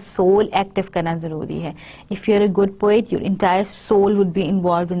सारा सोल एक्टिव करना ज़रूरी है। If you are a good poet, your entire soul would be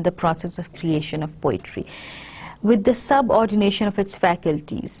involve in the process of creation of poetry with the subordination of its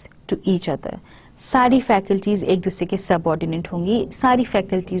faculties to each other. सारी फैकल्टीज एक दूसरे के subordinate होंगी, सारी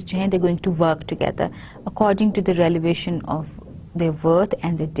faculties जो हैं they going to work together according to the रेलिवेशन of their worth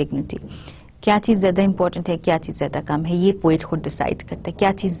and there dignity. क्या चीज़ ज़्यादा इंपॉर्टेंट है, क्या चीज़ ज़्यादा कम है, ये पोइट खुद डिसाइड करता है.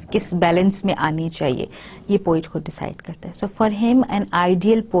 क्या चीज़ किस बैलेंस में आनी चाहिए, ये पोइट खुद डिसाइड करता है. So for him an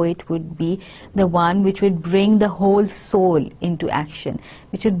ideal poet would be the one which would bring the whole soul into action,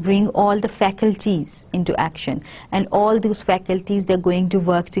 which would bring all the faculties into action, and all those faculties they're going to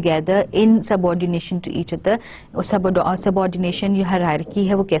work together in subordination to each other. और subordination जो hierarchy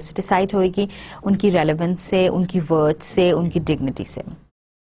है वो कैसे decide होएगी, उनकी relevance से, उनकी worth से, उनकी dignity से.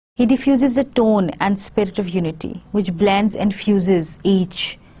 He diffuses the tone and spirit of unity which blends and fuses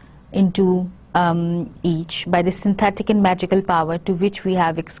each into each by the synthetic and magical power to which we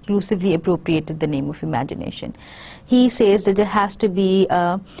have exclusively appropriated the name of imagination. He says that there has to be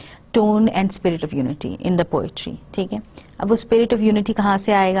a tone and spirit of unity in the poetry. ठीक है, अब वो spirit of unity कहाँ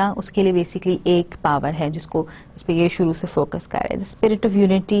से आएगा, उसके लिए basically एक power है जिसको इस पे ये शुरू से focus कर रहे हैं. The spirit of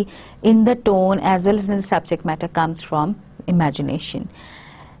unity in the tone as well as in the subject matter comes from imagination.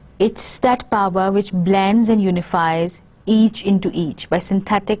 It's that power which blends and unifies each into each by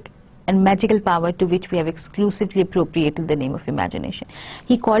synthetic and magical power to which we have exclusively appropriated the name of imagination.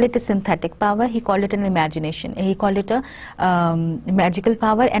 He called it a synthetic power, he called it an imagination, he called it a magical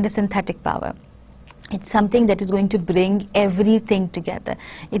power and a synthetic power. It's something that is going to bring everything together.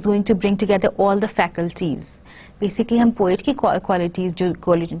 It's going to bring together all the faculties. Basically हम poet की qualities जो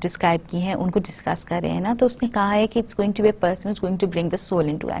quality describe की हैं उनको discuss कर रहे हैं ना, तो उसने कहा है कि it's going to be a person is going to bring the soul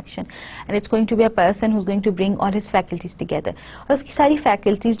into action, and it's going to be a person who is going to bring all his faculties together. और उसकी सारी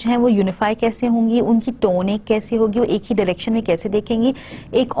फैकल्टीज जो हैं वो unify कैसे होंगी, उनकी tone एक कैसी होगी, वो एक ही डायरेक्शन में कैसे देखेंगी,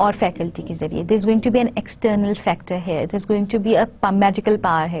 एक और फैकल्टी के जरिए. This going to be an external factor है, this going to be a magical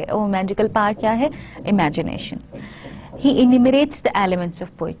power है, और मैजिकल पावर क्या है, imagination. He enumerates the elements of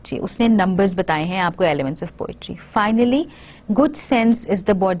poetry. उसने numbers बताए हैं आपको elements of poetry. Finally, good sense is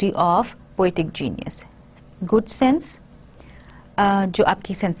the body of poetic genius. Good sense, जो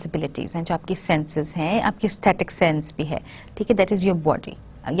आपकी sensibilities हैं, जो आपकी senses हैं, आपकी aesthetic sense भी है, ठीक है, that is your body,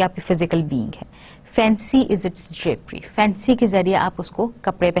 ये आपकी physical being है. Fancy is its drapery. Fancy के जरिए आप उसको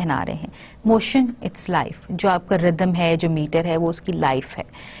कपड़े पहना रहे हैं. Motion, its life. जो आपका rhythm है, जो meter है, वो उसकी life है.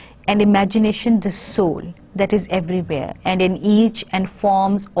 And imagination, the soul that is everywhere and in each and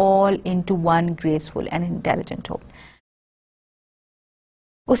forms all into one graceful and intelligent whole.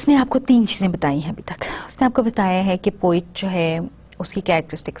 उसने आपको 3 चीज़ें बताई हैं अभी तक. उसने आपको बताया है कि पोइट जो है उसकी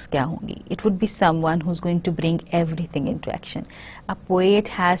कैरेक्टरिस्टिक्स क्या होंगी. It would be someone who is going to bring everything into action. A poet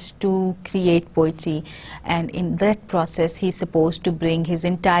has to create poetry and in that process he is supposed to bring his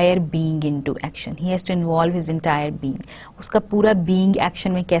entire being into action. He has to involve his entire being. उसका पूरा being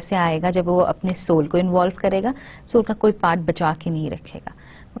action में कैसे आएगा, जब वो अपने soul को involve करेगा. सोल का कोई पार्ट बचा के नहीं रखेगा,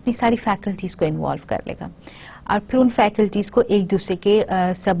 अपनी सारी फैकल्टीज़ को इन्वॉल्व कर लेगा, और फिर उन फैकल्टीज़ को एक दूसरे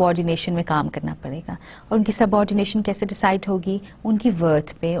के सबऑर्डिनेशन में काम करना पड़ेगा. और उनकी सबऑर्डिनेशन कैसे डिसाइड होगी, उनकी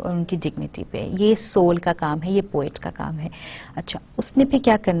वर्थ पे और उनकी डिग्निटी पे. ये सोल का काम है, ये पोएट का काम है. अच्छा, उसने फिर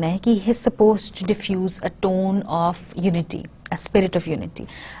क्या करना है कि he is supposed to diffuse a tone of unity, a spirit of unity.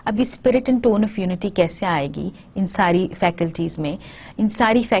 अब ये spirit and tone of unity कैसे आएगी इन सारी faculties में, इन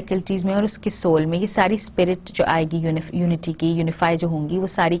सारी faculties में और उसके soul में. ये सारी spirit जो आएगी unity की, unify जो होंगी, वो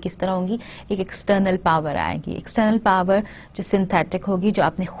सारी किस तरह होंगी, एक external power आएगी. external power जो synthetic होगी, जो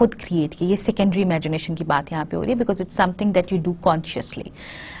आपने खुद create की. ये secondary imagination की बात यहाँ पे हो रही है, because it's something that you do consciously.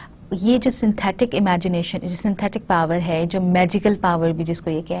 ये जो सिंथेटिक इमेजिनेशन, जो सिंथेटिक पावर है, जो मैजिकल पावर भी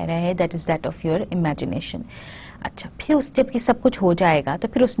जिसको ये कह रहा है, that is that of your imagination. अच्छा, फिर उस जब ये सब कुछ हो जाएगा तो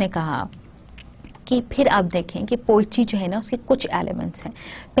फिर उसने कहा कि फिर आप देखें कि पोइट्री जो है ना उसके कुछ एलिमेंट्स हैं.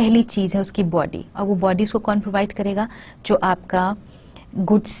 पहली चीज़ है उसकी बॉडी, और वो बॉडी उसको कौन प्रोवाइड करेगा, जो आपका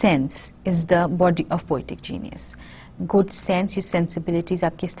good sense is the body of poetic genius. Good sense, ये सेंसिबिलिटीज,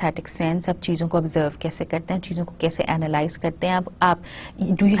 आपकी एस्थेटिक सेंस, आप चीज़ों को ऑब्जर्व कैसे करते हैं, चीज़ों को कैसे एनालाइज करते हैं. आप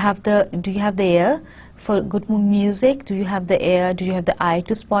do you have the air for good music? Do you have the ear? Do you have the eye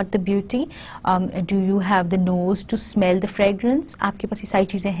to spot the beauty? Do you have the nose to smell the fragrance? आपके पास ये सारी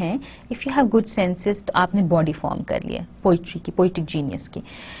चीज़ें हैं. If you have good senses, तो आपने body form कर लिया poetry की, पोइटिक जीनियस की.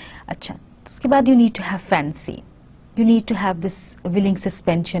 अच्छा, उसके बाद you need to have fancy. You need to have this willing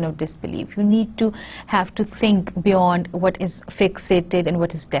suspension of disbelief. You need to have to think beyond what is fixated and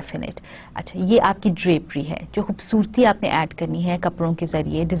what is definite. अच्छा, ये आपकी drapery है, जो खूबसूरती आपने ऐड करनी है कपड़ों के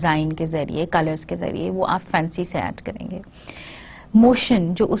ज़रिए, डिज़ाइन के ज़रिए, कलर्स के ज़रिए, वो आप फैंसी से ऐड करेंगे.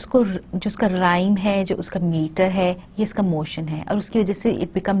 मोशन, जो उसका राइम है, जो उसका मीटर है, ये इसका मोशन है, और उसकी वजह से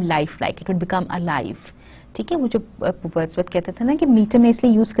it become life like, it would become alive. ठीक है, वो जो वर्ड्सवर्थ कहते थे ना कि मीटर में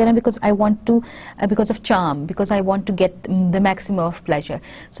इसलिए यूज करें because I want to, because of charm, because I want to get the maximum of pleasure.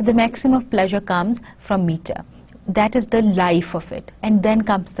 So the maximum of pleasure comes from metre. that is the life of it, and then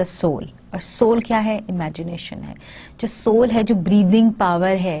comes the soul. और soul क्या है? Imagination है. जो soul है, जो breathing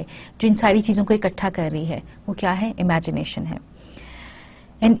power है, जो इन सारी चीज़ों को इकट्ठा कर रही है, वो क्या है? Imagination है.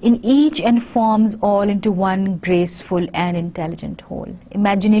 And in each and forms all into one graceful and intelligent whole.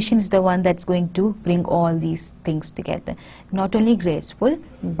 Imagination is the one that's going to bring all these things together. Not only graceful,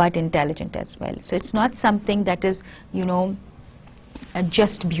 but intelligent as well. So it's not something that is, you know,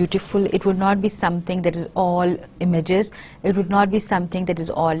 just beautiful. It would not be something that is all images. It would not be something that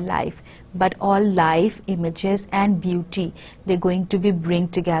is all life. But all life, images and beauty, they're going to be bring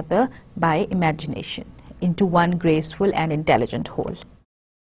together by imagination into one graceful and intelligent whole.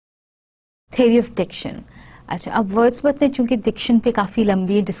 Theory of diction. अच्छा, अब Wordsworth ने चूँकि diction पे काफ़ी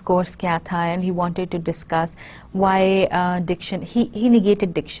लंबी discourse किया था, and he wanted to discuss why diction, he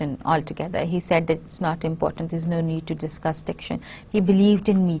negated diction altogether. He said that it's not important, there's no need to discuss diction. He believed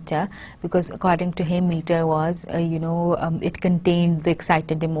in meter because according to him meter was, it contained the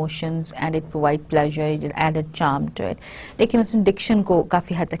excited emotions and it provided pleasure, it added charm to it. लेकिन उसने diction को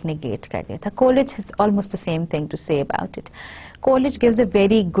काफ़ी हद तक negate कर दिया था. Coleridge has almost the same thing to say about it. Coleridge gives a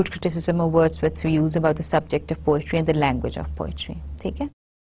very good criticism of Wordsworth's views about the subject of poetry and the language of poetry. ठीक है?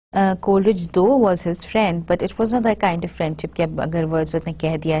 Coleridge though was his friend, but it was not that kind of friendship कि अगर Wordsworth ने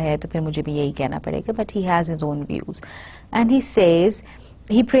कह दिया है तो फिर मुझे भी यही कहना पड़ेगा. But he has his own views, and he says,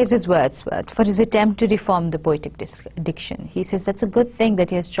 he praises Wordsworth for his attempt to reform the poetic diction. He says that's a good thing that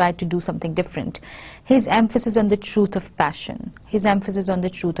he has tried to do something different. His emphasis on the truth of passion, his emphasis on the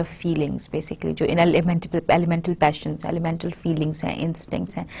truth of feelings, basically, जो in elemental passions, elemental feelings हैं,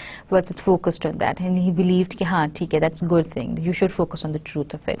 instincts हैं, Wordsworth focused on that, and he believed कि हाँ ठीक है, that's a good thing. You should focus on the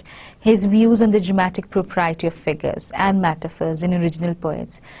truth of it. His views on the dramatic propriety of figures and metaphors in original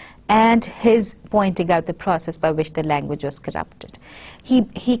poets, and his pointing out the process by which the language was corrupted.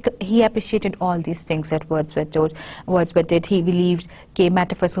 He appreciated all these things that Wordsworth did. He believed कि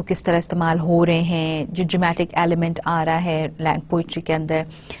metaphors को किस तरह इस्तेमाल हो रहे हैं, जो dramatic element आ रहा है poetry के अंदर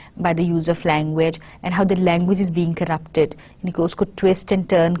by the use of language, and how the language is being corrupted. यानी कि उसको twist and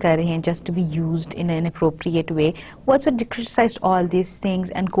turn कर रहे हैं just to be used in an appropriate way. Wordsworth criticized all these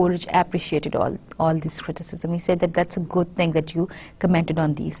things, and Coleridge appreciated all this criticism. He said that that's a good thing that you commented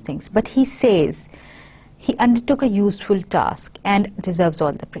on these things. But he says he undertook a useful task and deserves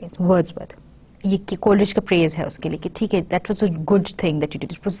all the praise. Wordsworth. ये Coleridge का praise है उसके लिए कि ठीक है, that was a good thing that you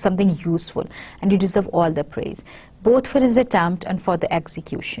did. It was something useful, and you deserve all the praise, both for his attempt and for the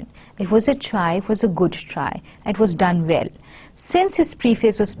execution. It was a try, it was a good try, it was done well. Since his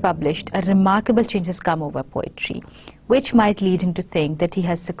preface was published, a remarkable change has come over poetry, which might lead him to think that he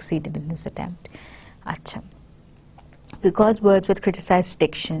has succeeded in his attempt. Acha. Because Wordsworth criticized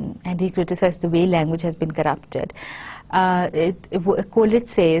diction and he criticized the way language has been corrupted, Coleridge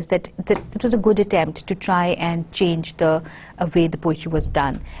says that it was a good attempt to try and change the way the poetry was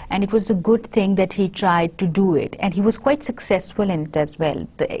done, and it was a good thing that he tried to do it, and he was quite successful in it as well.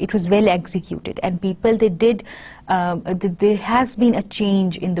 It was well executed, and people, there has been a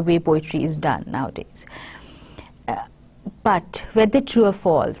change in the way poetry is done nowadays. But whether true or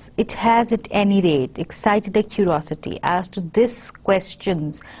false, it has at any rate excited a curiosity as to these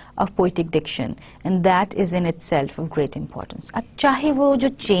questions of poetic diction, and that is in itself of great importance. अब चाहे वो जो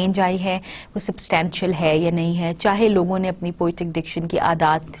change आई है वो substantial है या नहीं है, चाहे लोगों ने अपनी poetic diction की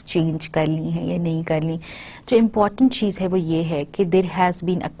आदत change कर ली है या नहीं कर ली, जो important चीज़ है वो ये है कि there has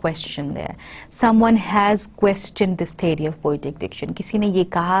been a question there. Someone has questioned this theory of poetic diction. किसी ने ये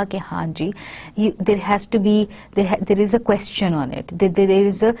कहा कि हाँ जी, there has to be, there is a question on it.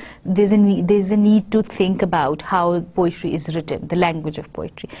 There's a need to think about how poetry is written, the language of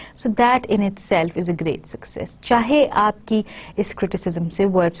poetry. So that in itself is a great success. चाहे आपकी इस criticism से,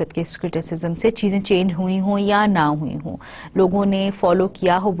 Wordsworth के इस criticism से चीज़ें change हुई हों या ना हुई हों, लोगों ने follow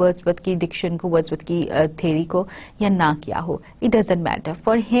किया हो Wordsworth की diction को, Wordsworth की theory को, या ना किया हो, it doesn't matter.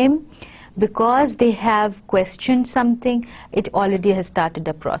 For him, because they have questioned something, it already has started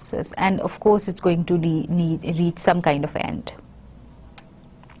a process, and of course it's going to reach some kind of end.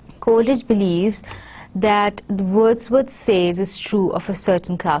 Coleridge believes that Wordsworth says is true of a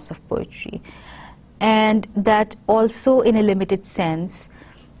certain class of poetry, and that also in a limited sense,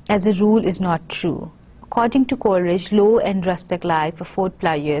 as a rule, is not true. According to Coleridge, low and rustic life afford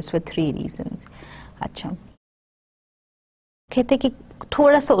pleasures for 3 reasons. अच्छा, कहते कि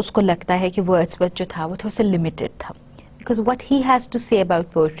थोड़ा सा उसको लगता है कि Wordsworth जो था वो थोड़ा सा limited था, because what he has to say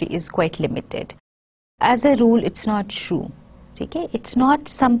about poetry is quite limited. As a rule, it's not true. ठीक है. It's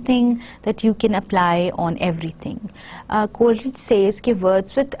not something that you can apply on everything. Coleridge says कि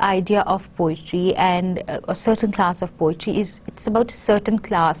Wordsworth's idea of poetry and a certain class of poetry it's about a certain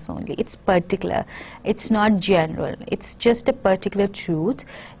class only. It's particular. It's not general. It's just a particular truth.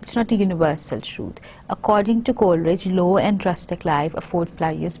 It's not a universal truth. According to Coleridge, low and rustic life afford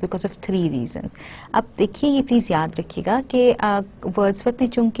pleasures because of 3 reasons. अब देखिए ये please याद रखिएगा कि Wordsworth ने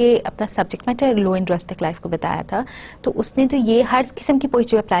चूँकि अपना subject matter low and rustic life को बताया था, तो उसने तो ये हर किस्म की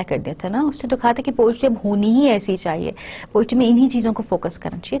पोइट्री अप्लाई कर दिया था ना. उसने तो कहा था कि पोइट्री अब होनी ही ऐसी चाहिए, पोइट्री में इन्हीं चीज़ों को फोकस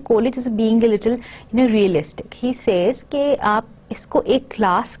करना चाहिए. Coleridge is being a little realistic. He says कि आप इसको एक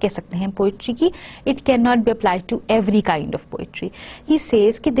क्लास कह सकते हैं पोइट्री की. It can not be applied to every kind of poetry. He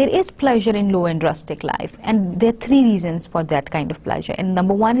says कि there is pleasure in low and rustic life and there are 3 reasons for that kind of pleasure. And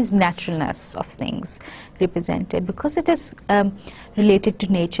number 1 is naturalness of things represented because it is related to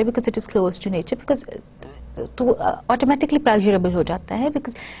nature, because it is close to nature, because तो automatically pleasurable हो जाता है.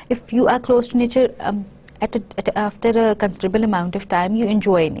 because if you are close to nature after a considerable amount of time you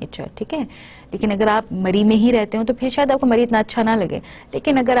enjoy nature. ठीक है. लेकिन अगर आप मरी में ही रहते हो तो फिर शायद आपको मरी इतना अच्छा ना लगे.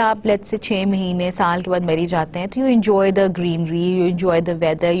 लेकिन अगर आप लेट्स से 6 महीने साल के बाद मरी जाते हैं तो you enjoy the greenery, you enjoy the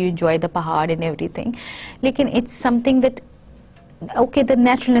weather, you enjoy the पहाड़ एंड एवरीथिंग. लेकिन it's something that okay, the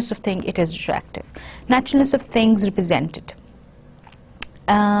naturalness of thing, it is attractive. Naturalness of things represented.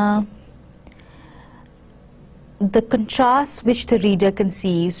 The contrast which the reader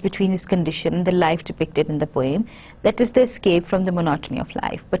conceives between his condition and the life depicted in the poem, that is the escape from the monotony of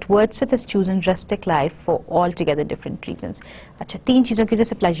life. But Wordsworth has chosen rustic life for altogether different reasons. अच्छा, 3 चीज़ों की वजह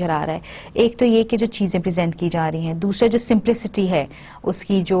से pleasure आ रहा है. एक तो ये कि जो चीज़ें प्रेजेंट की जा रही हैं, दूसरा जो सिंप्लिसिटी है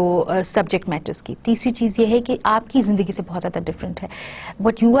उसकी, जो सब्जेक्ट मैटर्स की, तीसरी चीज़ ये है कि आपकी ज़िंदगी से बहुत ज़्यादा डिफरेंट है.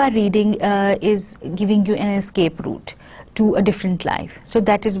 What you are reading is giving you an escape route to a different life. So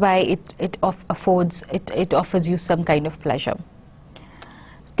that is why it offers you some kind of pleasure.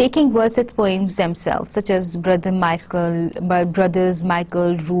 Taking Wordsworth poems themselves, such as Brothers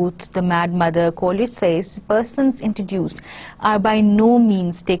Michael, Ruth, The Mad Mother, Coleridge says persons introduced are by no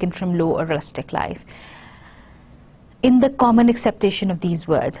means taken from low or rustic life in the common acceptation of these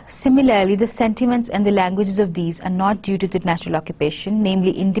words. Similarly, the sentiments and the languages of these are not due to the natural occupation,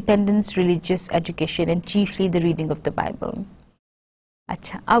 namely independence, religious education, and chiefly the reading of the Bible.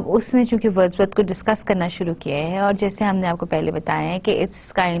 अच्छा, अब उसने चूंकि Wordsworth को discuss करना शुरू किया है, और जैसे हमने आपको पहले बताया है कि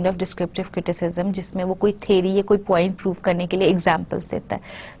it's kind of descriptive criticism, जिसमें वो कोई थ्योरी या कोई पॉइंट प्रूव करने के लिए एग्जांपल्स देता है.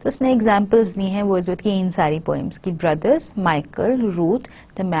 तो उसने एग्जांपल्स दी हैं वर्ड्सवर्थ की इन सारी पोएम्स की, brothers, Michael, Ruth,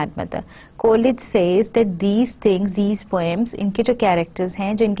 the mad mother. Coolidge says that these things, these poems, इनके जो कैरेक्टर्स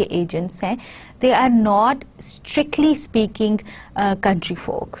हैं, जो इनके एजेंट्स हैं, they are not strictly speaking country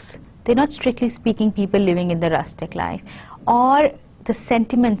focus, they are not strictly speaking people living in the rustic life. और the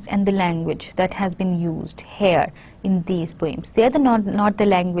sentiments and the language that has been used here in these poems, they are not the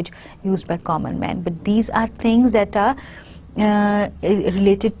language used by common men, but these are things that are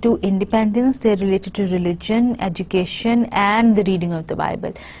related to independence, they are related to religion, education and the reading of the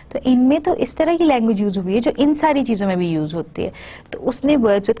Bible. तो इनमें तो इस तरह की language use हुई है जो इन सारी चीज़ों में भी यूज होती है. तो उसने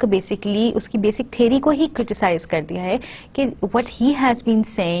वर्ड्सवर्थ को बेसिकली उसकी बेसिक थ्योरी को ही क्रिटिसाइज कर दिया है कि what he has been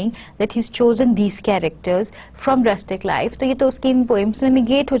saying that he is chosen these characters from rustic life, तो ये तो उसकी इन पोएम्स में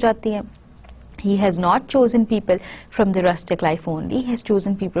निगेट हो जाती है. He has not chosen people from the rustic life only, he has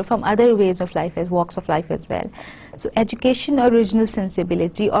chosen people from other ways of life, as walks of life as well. So education or original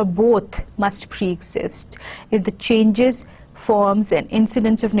sensibility or both must pre-exist if the changes, forms and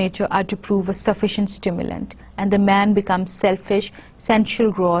incidents of nature are to prove a sufficient stimulant, and the man becomes selfish,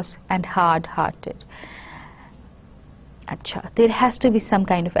 sensual, gross and hard-hearted. अच्छा, there has to be some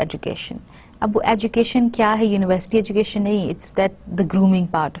kind of education. अब वो education क्या है? University education नहीं, it's that the grooming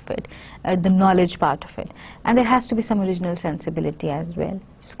part of it, the knowledge part of it, and there has to be some original sensibility as well,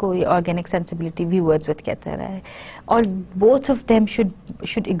 जिसको ये organic sensibility भी Wordsworth कहता रहा है. और both of them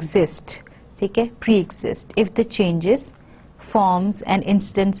should exist, ठीक है, pre exist if the changes, forms and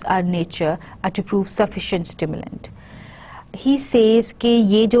instants are nature are to prove sufficient stimulant. He says कि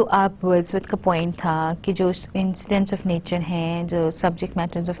ये जो आप वर्ड्सवर्थ का पॉइंट था कि जो इंसिडेंट्स ऑफ नेचर हैं, जो सब्जेक्ट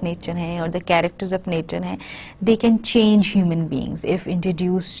मैटर्स ऑफ नेचर हैं और द कैरेक्टर्स ऑफ नेचर हैं, they can change human beings if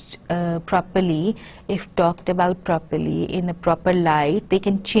introduced properly, if talked about properly in a proper light, they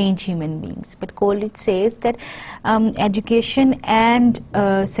can change human beings. But Coolidge says that education and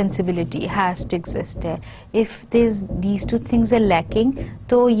sensibility has to exist है. If these two things are lacking,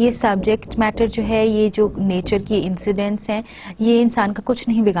 तो ये subject matter जो है, ये जो nature के incidents हैं, ये इंसान का कुछ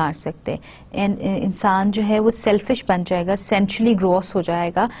नहीं बिगाड़ सकते. इंसान जो है वो सेल्फिश बन जाएगा, सेंशुअली ग्रॉस हो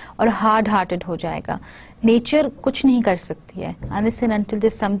जाएगा और हार्ड हार्टेड हो जाएगा. नेचर कुछ नहीं कर सकती है unless and until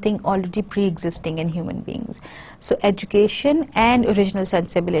there's something already pre-existing in human beings. So education and original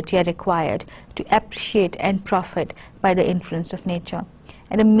sensibility are required to appreciate and profit by the influence of nature.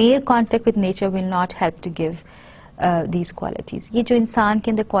 And a mere contact with nature will not help to give these qualities. ये जो इंसान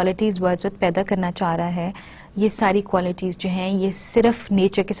के अंदर qualities Wordsworth पैदा करना चाह रहा है, ये सारी qualities जो हैं ये सिर्फ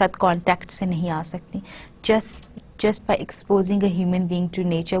nature के साथ contact से नहीं आ सकती. Just by exposing a human being to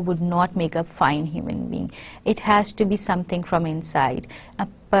nature would not make a fine human being. It has to be something from inside. A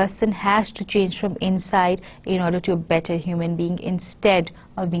person has to change from inside in order to be a better human being instead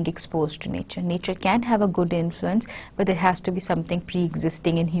of being exposed to nature. Nature can have a good influence, but there has to be something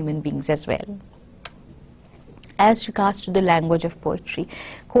pre-existing in human beings as well. As regards to the language of poetry,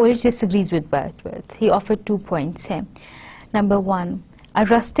 Coleridge disagrees with Wordsworth. He offered 2 points here. Number one, a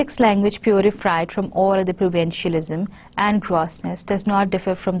rustic's language purified from all other provincialism and grossness does not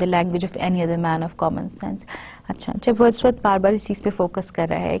differ from the language of any other man of common sense. अच्छा, जब Wordsworth बार बार इस चीज़ पे focus कर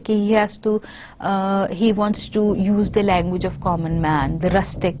रहा है कि he wants to use the language of common man, the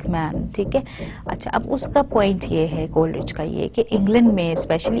rustic man, ठीक है. अच्छा, अब उसका पॉइंट ये है कोलरिज का ये कि इंग्लैंड में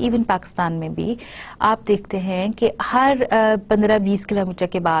स्पेशली इवन पाकिस्तान में भी आप देखते हैं कि हर 15-20 किलोमीटर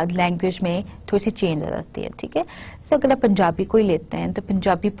के बाद लैंग्वेज में थोड़ी सी चेंज आ जाती है, ठीक है. जैसे अगर आप पंजाबी को ही लेते हैं तो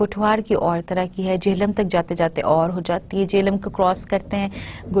पंजाबी पोठवार की और तरह की है, झेलम तक जाते जाते और हो जाती है, झेलम को क्रॉस करते हैं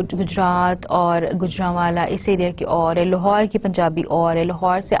गुजरात और गुजरांवाला इस एरिया की और है, लाहौर की पंजाबी और है,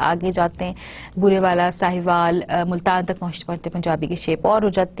 लाहौर से आगे जाते हैं बुरेवाला साहिवाल मुल्तान तक पहुँचते पहुँचते पंजाबी की शेप और हो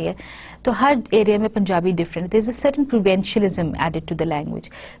जाती है. तो हर एरिया में Punjabi different, there is a certain प्रोविंशियलिज्म added to the language.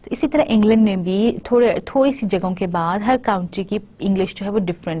 तो इसी तरह इंग्लैंड में भी थोड़ी सी जगहों के बाद हर काउंट्री की इंग्लिश जो है वो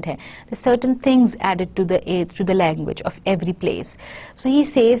डिफरेंट है. Certain things added to the language of every place. So he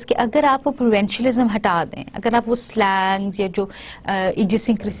says कि अगर आप वो प्रोविंशियलिज्म हटा दें, अगर आप वो स्लैंग्स या जो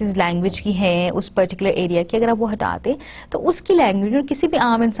इडियोसिंक्रेसीज लैंग्वेज की हैं उस पर्टिकुलर एरिया की अगर आप वो हटा दें तो उसकी लैंग्वेज और किसी भी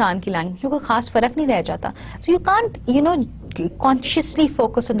आम इंसान की लैंग्वेज में कोई खास फर्क नहीं रह जाता. So you can't consciously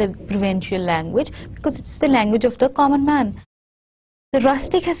focus on the provincial language because it's the language of the common man. The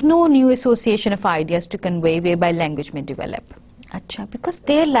rustic has no new association of ideas to convey whereby language may develop. अच्छा, because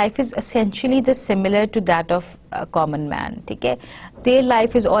their life is essentially similar to that of a common man, ठीक है. Their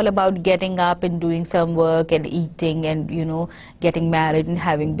life is all about getting up and doing some work and eating and getting married and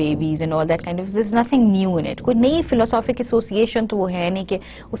having babies and all that kind of. There's nothing new in it. कोई नई philosophic association तो वो है नहीं कि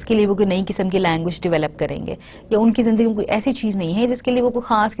उसके लिए वो कोई नई किस्म की language develop करेंगे या उनकी ज़िंदगी में कोई ऐसी चीज़ नहीं है जिसके लिए वो कोई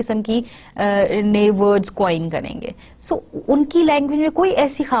ख़ास किस्म की नए words coin करेंगे. So उनकी language में कोई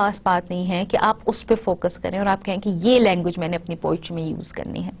ऐसी ख़ास बात नहीं है कि आप उस पर focus करें और आप कहें कि ये language मैंने अपनी poetry में use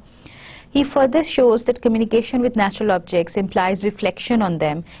करनी है. He further shows that communication with natural objects implies reflection on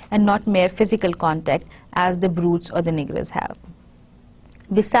them and not mere physical contact as the brutes or the niggers have.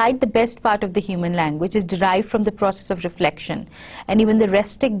 Beside, the best part of the human language is derived from the process of reflection, and even the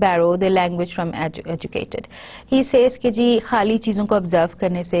rustic borrow their language from educated. He says कि जी खाली चीज़ों को observe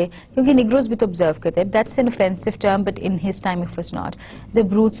करने से, क्योंकि Negroes भी तो observe करते हैं, that's an offensive term, but in his time it was not. The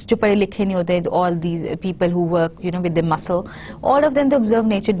brutes जो पढ़े लिखे नहीं होते, all these people who work with the muscle, all of them they observe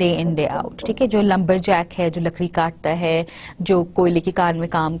nature day in day out. ठीक है, जो lumberjack है, जो लकड़ी काटता है, जो कोयले की कान में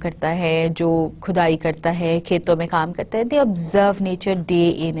काम करता है, जो खुदाई करता है, खेतों में काम करता है, they observe nature day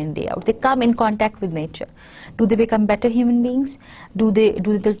in and day out. They come in contact with nature. Do they become better human beings? Do they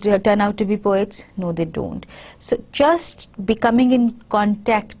turn out to be poets? No, they don't. So just becoming in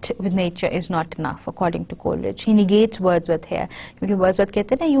contact with nature is not enough, according to Coleridge. He negates Wordsworth here. Because Wordsworth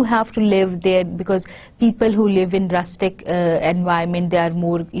कहते हैं ना, you have to live there because people who live in rustic environment, they are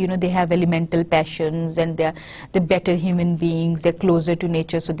more, they have elemental passions and they are the better human beings. They're closer to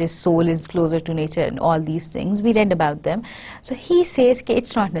nature, so their soul is closer to nature and all these things. We read about them. So he says कि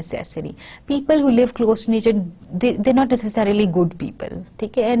it's not necessary. People who live close to nature, they're not necessarily good people,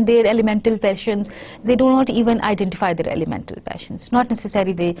 okay? And their elemental passions, they do not even identify their elemental passions. Not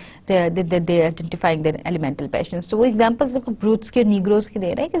necessarily they're identifying their elemental passions. So वो examples जब brutes के Negroes के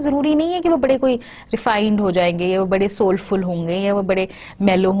दे रहे हैं कि ज़रूरी नहीं है कि वो बड़े कोई refined हो जाएंगे या वो बड़े soulful होंगे या वो बड़े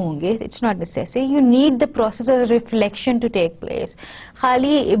mellow होंगे. It's not necessary. You need the process of reflection to take place.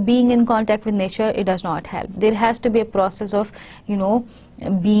 खाली being in contact with nature, it does not help. There has to be a process of,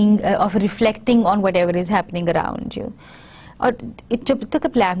 being of reflecting on whatever is happening around you. और जब तक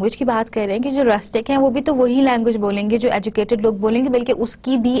आप language की बात कर रहे हैं कि जो रस्टिक हैं वो भी तो वही लैंग्वेज बोलेंगे जो एजुकेटेड लोग बोलेंगे, बल्कि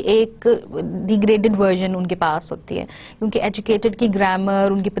उसकी भी एक डिग्रेडेड वर्जन उनके पास होती है, क्योंकि एजुकेटेड की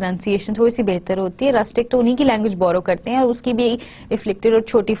ग्रामर, उनकी प्रोनाउंसिएशन थोड़ी सी बेहतर होती है. रस्टिक तो उन्हीं की लैंग्वेज बोरो करते हैं और उसकी भी रिफ्लेक्टेड और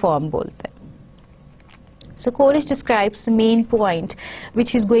छोटी फॉर्म बोलते हैं. So Coleridge describes the main point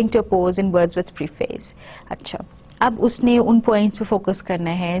which he is going to oppose in Wordsworth's preface. अच्छा, अब उसने उन पॉइंट्स पे फोकस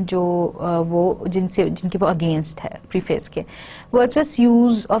करना है जो जिनके वो अगेंस्ट है प्रीफेस के. Wordsworth's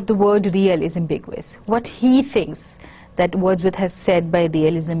use of the word real is ambiguous. What he thinks that Wordsworth has said by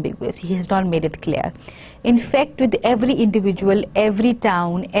real is ambiguous. He has not made it clear. In fact, with every individual, every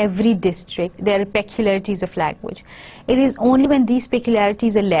town, every district, there are peculiarities of language. It is only when these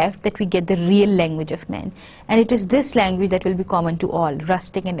peculiarities are left that we get the real language of men. And it is this language that will be common to all,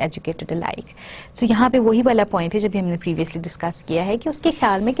 rustic and educated alike. So यहाँ पे वही वाला point है जब हमने previously discuss किया है कि उसके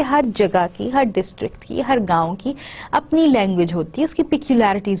ख्याल में कि हर जगह की, हर district की, हर गांव की अपनी language होती है, उसकी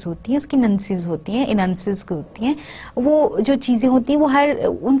peculiarities होती हैं, उसकी nuances होती हैं, nuances होती हैं. वो जो चीज़ें होती हैं वो हर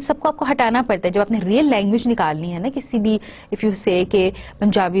उन सबको आपको हटाना पड़ता है जब आपने real language निकालनी है ना किसी भी. If you say कि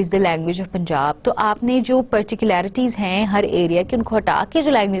Punjabi is the language of Punjab, तो आपने जो particularities हैं हर area की उनको हटा के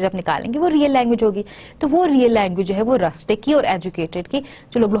जो language आप निकालेंगे वो real language होगी. तो वो real language जो है वो rustic की और educated की,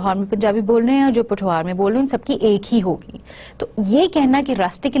 जो लोग लाहौर में पंजाबी बोल रहे हैं और जो पठवार में बोल रहे हैं, सबकी एक ही होगी. तो ये कहना कि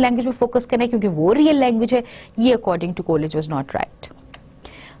rustic की language पे focus करना है क्योंकि वो real language है, ये according to Coleridge was not right.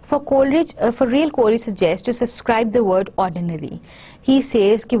 For Coleridge, for real, Coleridge suggests to subscribe the word ordinary. He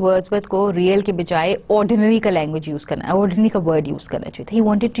says कि Wordsworth को real के बजाय ordinary का language use करना, ordinary का word use करना चाहिए. He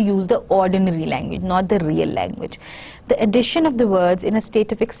wanted to use the ordinary language, not the real language. The addition of the words in a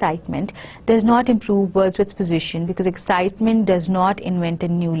state of excitement does not improve Wordsworth's position because excitement does not invent a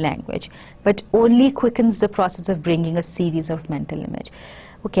new language, but only quickens the process of bringing a series of mental image.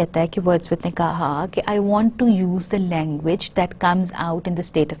 वो कहता है कि Wordsworth ने कहा कि I want to use the language that comes out in the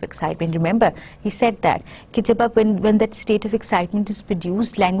state of excitement. Remember he said that कि जब आप when that state of excitement is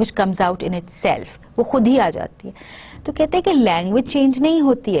produced, language comes out in itself, वो खुद ही आ जाती है. तो कहते हैं कि लैंग्वेज चेंज नहीं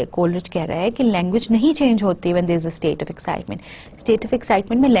होती है. कोलरिज कह रहा है कि लैंग्वेज नहीं चेंज होती है when there is a state of excitement. State of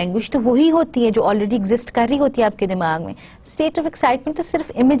excitement में लैंग्वेज तो वही होती है जो ऑलरेडी एग्जिस्ट कर रही होती है आपके दिमाग में. स्टेट ऑफ एक्साइटमेंट तो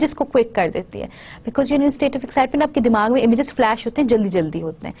सिर्फ इमेजेस को क्विक कर देती है, because in state of excitement आपके दिमाग में इमेजेस फ्लैश होते हैं, जल्दी जल्दी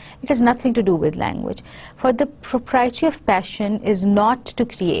होते हैं. It has nothing to do with language. For the propriety of passion is not to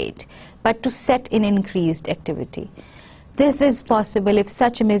create but to set in increased activity. This is possible if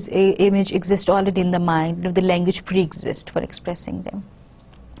such image exists already in the mind, if the language pre-exists for expressing them.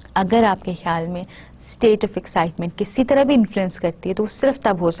 अगर आपके ख्याल में state of excitement किसी तरह भी influence करती है तो वो सिर्फ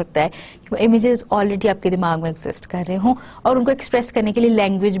तब हो सकता है कि वो इमेजेस ऑलरेडी आपके दिमाग में एग्जिस्ट कर रहे हों और उनको एक्सप्रेस करने के लिए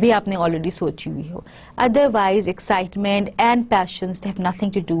लैंग्वेज भी आपने ऑलरेडी सोची हुई हो. Otherwise excitement and patience have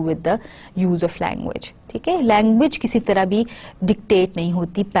nothing to do with the use of language. ठीक है, लैंग्वेज किसी तरह भी डिक्टेट नहीं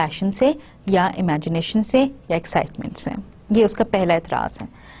होती पैशन से या इमेजिनेशन से या एक्साइटमेंट से. ये उसका पहला एतराज है.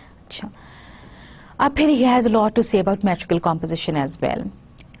 अच्छा, अब फिर he has a lot to say about मैट्रिकल composition as well.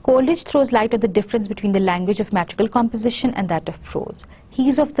 Coleridge throws light on the difference between the language of metrical composition and that of prose. He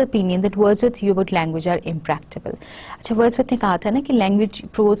is of the opinion that Wordsworth's view about language are impractical. अच्छा, Wordsworth ने कहा था ना कि language,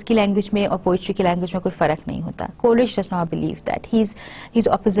 prose की language में और poetry की language में कोई फर्क नहीं होता. Coleridge does not believe that. He's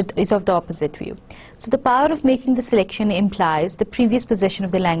of the opposite view. So the power of making the selection implies the previous possession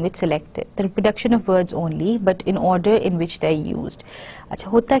of the language selected, the reproduction of words only, but in order in which they are used. अच्छा,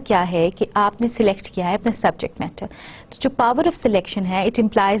 होता क्या है कि आपने select किया है अपना subject matter. तो जो power of selection है, it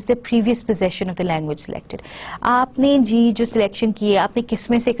implies the previous possession of the language selected. आपने जी जो selection की है आपने किस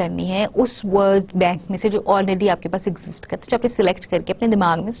में से करनी है, उस वर्ड बैंक में से जो ऑलरेडी आपके पास एग्जिस्ट करता है, जो आपने सिलेक्ट करके अपने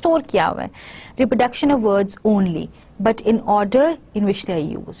दिमाग में स्टोर किया हुआ है. Reproduction of words only but in order in which they are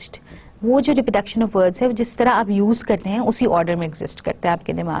used. वो जो रिप्रोडक्शन ऑफ वर्ड्स है वो जिस तरह आप यूज करते हैं उसी ऑर्डर में एग्जिस्ट करते हैं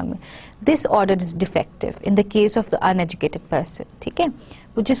आपके दिमाग में. This order is defective in the case of the uneducated person. ठीक है,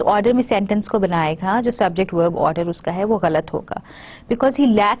 वो जिस ऑर्डर में सेंटेंस को बनाएगा, जो सब्जेक्ट वर्ब ऑर्डर उसका है, वो गलत होगा. Because he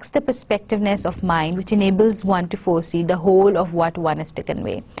lakhs the पर्सपेक्टिवनेस of mind which enables one two foresee the whole of what one is taken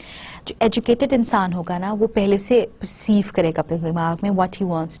वे. जो एजुकेटेड इंसान होगा ना, वो पहले से परसीव करेगा अपने दिमाग में व्हाट ही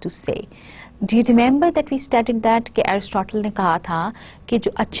वांट्स टू से. Do you remember that we studied that कि एरिस्टोटल ने कहा था कि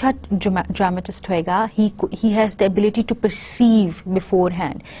जो अच्छा ड्रामेटिस्ट होएगा he has the ability to perceive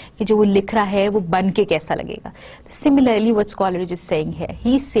beforehand कि जो वो लिख रहा है वो बन के कैसा लगेगा. Similarly, what Coleridge is saying here,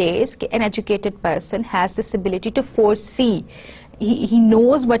 he says कि an educated person has this ability to foresee. He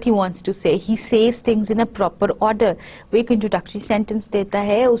knows what he wants to say. He says things in a proper order. वो एक introductory sentence देता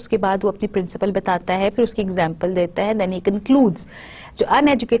है, उसके बाद वो अपनी principle बताता है, फिर उसकी example देता है, then he concludes. जो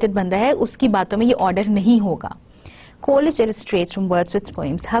uneducated बंदा है उसकी बातों में ये order नहीं होगा. Coleridge illustrates from Wordsworth's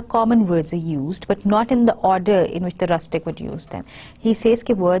poems how common words are used, but not in the order in which the rustic would use them. He says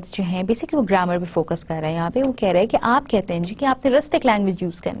कि words जो हैं, basically वो grammar पे focus कर रहा है यहाँ पे. वो कह रहा है कि आप कहते हैं जी कि आपने rustic language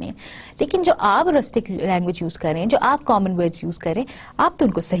use करनी है, लेकिन जो आप rustic language use करें, जो आप common words use करें, आप तो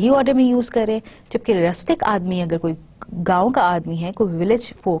उनको सही order में use करें. जबकि rustic आदमी अगर कोई गांव का आदमी है, कोई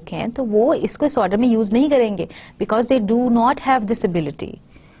विलेज फोक हैं, तो वो इसको इस ऑर्डर में यूज नहीं करेंगे, because they do not have this ability.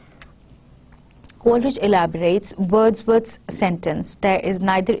 Coleridge elaborates Wordsworth's sentence, there is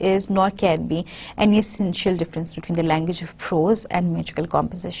neither is nor can be any essential difference between the language of prose and metrical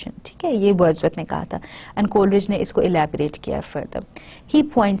composition. ठीक है, ये Wordsworth ने कहा था, and Coleridge ने इसको elaborate किया further. He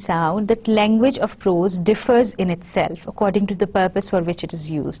points out that language of prose differs in itself according to the purpose for which it is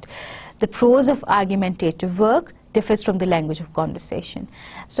used. The prose of argumentative work differs from the language of conversation.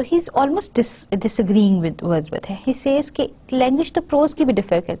 So he's almost disagreeing with Wordsworth. He says कि language तो prose की भी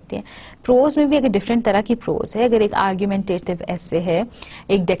differ करती है. Prose में भी अगर different तरह की prose है, अगर एक argumentative essay है,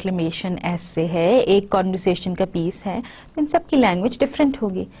 एक declamation essay है, एक conversation का piece है, तो इन सब की language different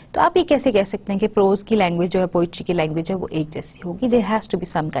होगी. तो आप ये कैसे कह सकते हैं कि prose की language जो है, poetry की language है, वो एक जैसी होगी? There has to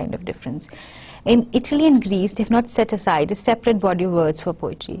be some kind of difference. In Italy and Greece, they have not set aside a separate body of words for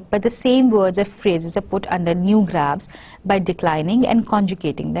poetry, but the same words or phrases are put under new grabs by declining and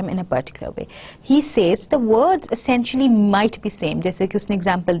conjugating them in a particular way. He says the words essentially might be same, जैसे कि उसने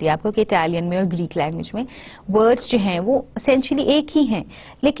example दिया आपको कि Italian में और Greek language में words जो हैं वो essentially एक ही हैं,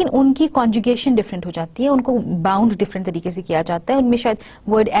 लेकिन उनकी conjugation different हो जाती है, उनको bound different तरीके से किया जाता है, उनमें शायद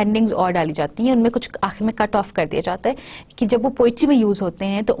word endings और डाली जाती हैं, उनमें कुछ आखिर में cut off कर दिया जाता है कि जब वो poetry में use होते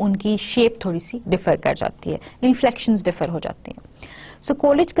हैं तो उनकी shape थोड़ी differ कर जाती है, inflections differ हो जाती हैं. So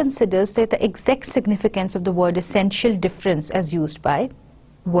Coleridge considers that the exact significance of the word essential difference as used by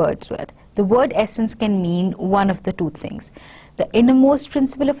Wordsworth. The word essence can mean one of the two things: the innermost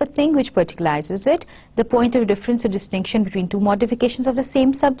principle of a thing which particularizes it, the point of difference or distinction between two modifications of the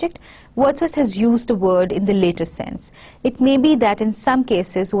same subject. Wordsworth has used the word in the later sense. It may be that in some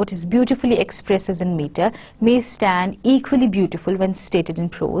cases what is beautifully expressed as in meter may stand equally beautiful when stated in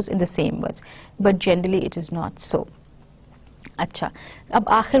prose in the same words, but generally it is not so. अच्छा, अब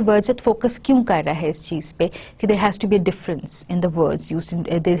आखिर Wordsworth focus क्यों कर रहा है इस चीज़ पे कि there has to be a difference in the words used in,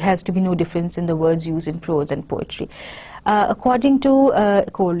 there has to be no difference in the words used in prose and poetry. According to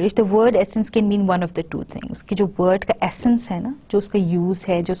Coleridge, the word essence can mean one of the two things. कि जो word का essence है ना, जो उसका use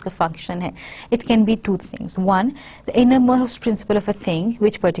है, जो उसका function है, it can be two things. One, the innermost principle of a thing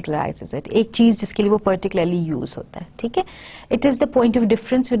which particularizes it. एक चीज़ जिसके लिए वो particularly use होता है, ठीक है? It is the point of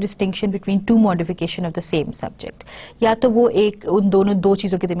difference or distinction between two modification of the same subject. या तो वो एक उन दोनों दो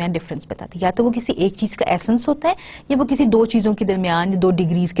चीज़ों के दरमियान difference बताती है, या तो वो किसी एक चीज़ का essence होता है, या वो किसी दो चीज़ों के दरमियान, दो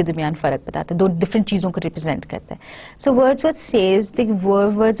degrees के दरमियान फ़र्क बताता है, दो different चीज़ों को represent करता है. So Wordsworth says the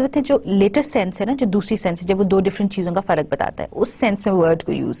Wordsworth है जो later sense है ना, जो दूसरी sense है, जब वो दो different चीज़ों का फ़र्क बताता है, उस sense में word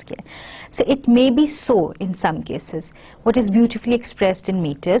को use किया. So it may be so in some cases. What is beautifully expressed in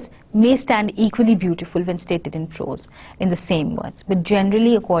meters may stand equally beautiful when stated in prose in the same words, but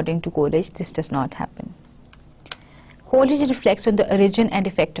generally, according to Coleridge, this does not happen. Coleridge reflects on the origin and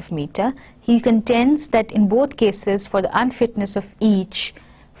effect of meter. He contends that in both cases, for the unfitness of each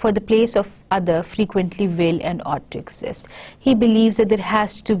for the place of other frequently will and ought to exist. He believes that there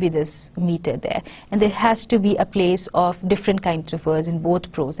has to be this meter there, and there has to be a place of different kinds of words in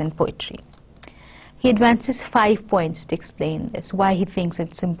both prose and poetry. He advances 5 points to explain this, why he thinks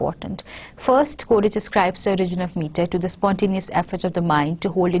it's important. First, Coleridge ascribes the origin of meter to the spontaneous efforts of the mind to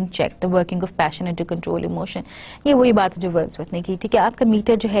hold in check the working of passion and to control emotion. ये वही बात जो Wordsworth ने की थी कि आपका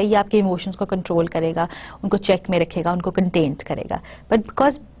metre जो है ये आपके emotions को control करेगा, उनको check में रखेगा, उनको contained करेगा. But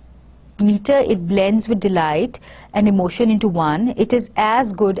because meter, it blends with delight and emotion into one, it is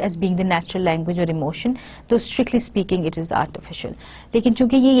as good as being the natural language or emotion, though strictly speaking it is artificial. लेकिन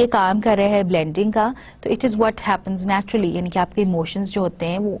चूंकि ये काम कर रहा है blending का, तो it is what happens naturally, यानी कि आपके emotions जो होते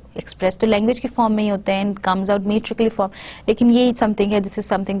हैं वो express तो language के form में ही होते हैं, and comes out metrically form, लेकिन ये something है, this is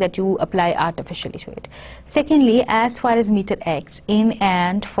something that you apply artificially to it. Secondly, as far as meter acts in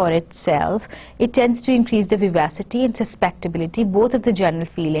and for itself, it tends to increase the vivacity and susceptibility both of the general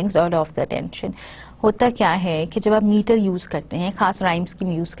feelings or of the attention. होता क्या है कि जब आप metre use करते हैं, खास rhyme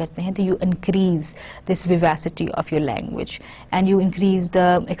scheme use करते हैं, तो you increase this विवासिटी of your language and you increase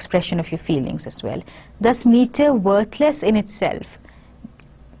the expression of your feelings as well. दस मीटर वर्थलेस इन इटसेल्फ,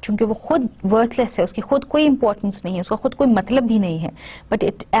 चूँकि वो खुद वर्थलेस है, उसकी खुद कोई इंपॉर्टेंस नहीं है, उसका खुद कोई मतलब भी नहीं है, but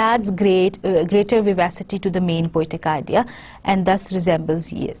it adds greater vivacity to the main poetic idea and thus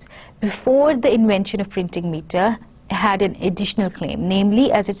resembles years. Before the invention of printing meter had an additional claim, namely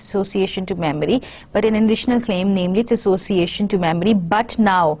as its association to memory, but an additional claim, namely its association to memory, but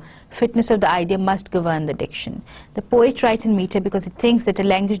now fitness of the idea must govern the diction. The poet writes in meter because he thinks that a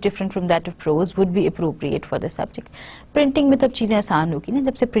language different from that of prose would be appropriate for the subject. Printing में तब चीज़ें आसान होगी ना,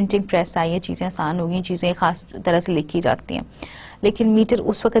 जब से printing press आई है चीज़ें आसान होगी, चीज़ें खास तरह से लिखी जाती हैं. लेकिन मीटर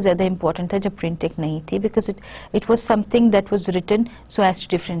उस वक्त ज़्यादा important था जब printing नहीं थी, because it was something that was written so as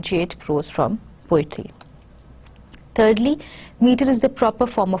to differentiate prose from poetry. Thirdly, meter is the proper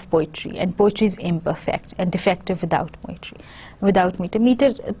form of poetry, and poetry is imperfect and defective without poetry. Without meter,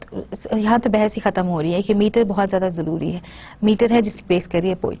 यहाँ तो बहस ही ख़त्म हो रही है कि metre बहुत ज़्यादा ज़रूरी है. मीटर है जिसकी बेस करी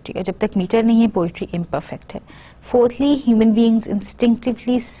है पोइट्री, और जब तक मीटर नहीं है पोइट्री imperfect है. Fourthly, human beings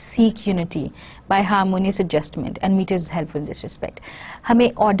instinctively seek unity by harmonious adjustment, and meter is helpful in this respect.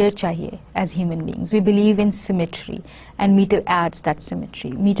 हमें order चाहिए as human beings. We believe in symmetry, and meter adds that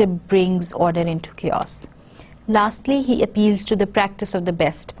symmetry. Meter brings order into chaos. Lastly, he appeals to the practice of the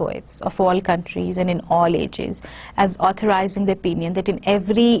best poets of all countries and in all ages, as authorizing the opinion that in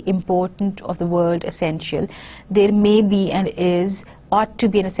every important of the world essential, there may be and ought to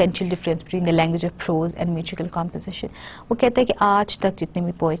be an essential difference between the language of prose and metrical composition. वो कहता है कि आज तक जितने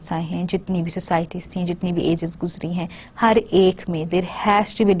भी poets आए हैं, जितनी भी societies थी, जितनी भी ages गुजरी हैं, हर एक में there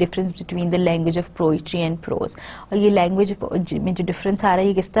has to be a difference between the language of poetry and prose. और ये language में जो difference आ रहा है,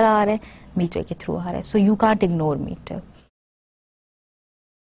 ये किस तरह आ रहा है? Meter के through आ रहा है. So you can't ignore meter.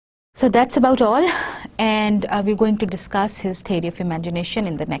 So that's about all, and we're going to discuss his theory of imagination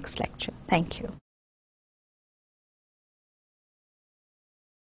in the next lecture. Thank you.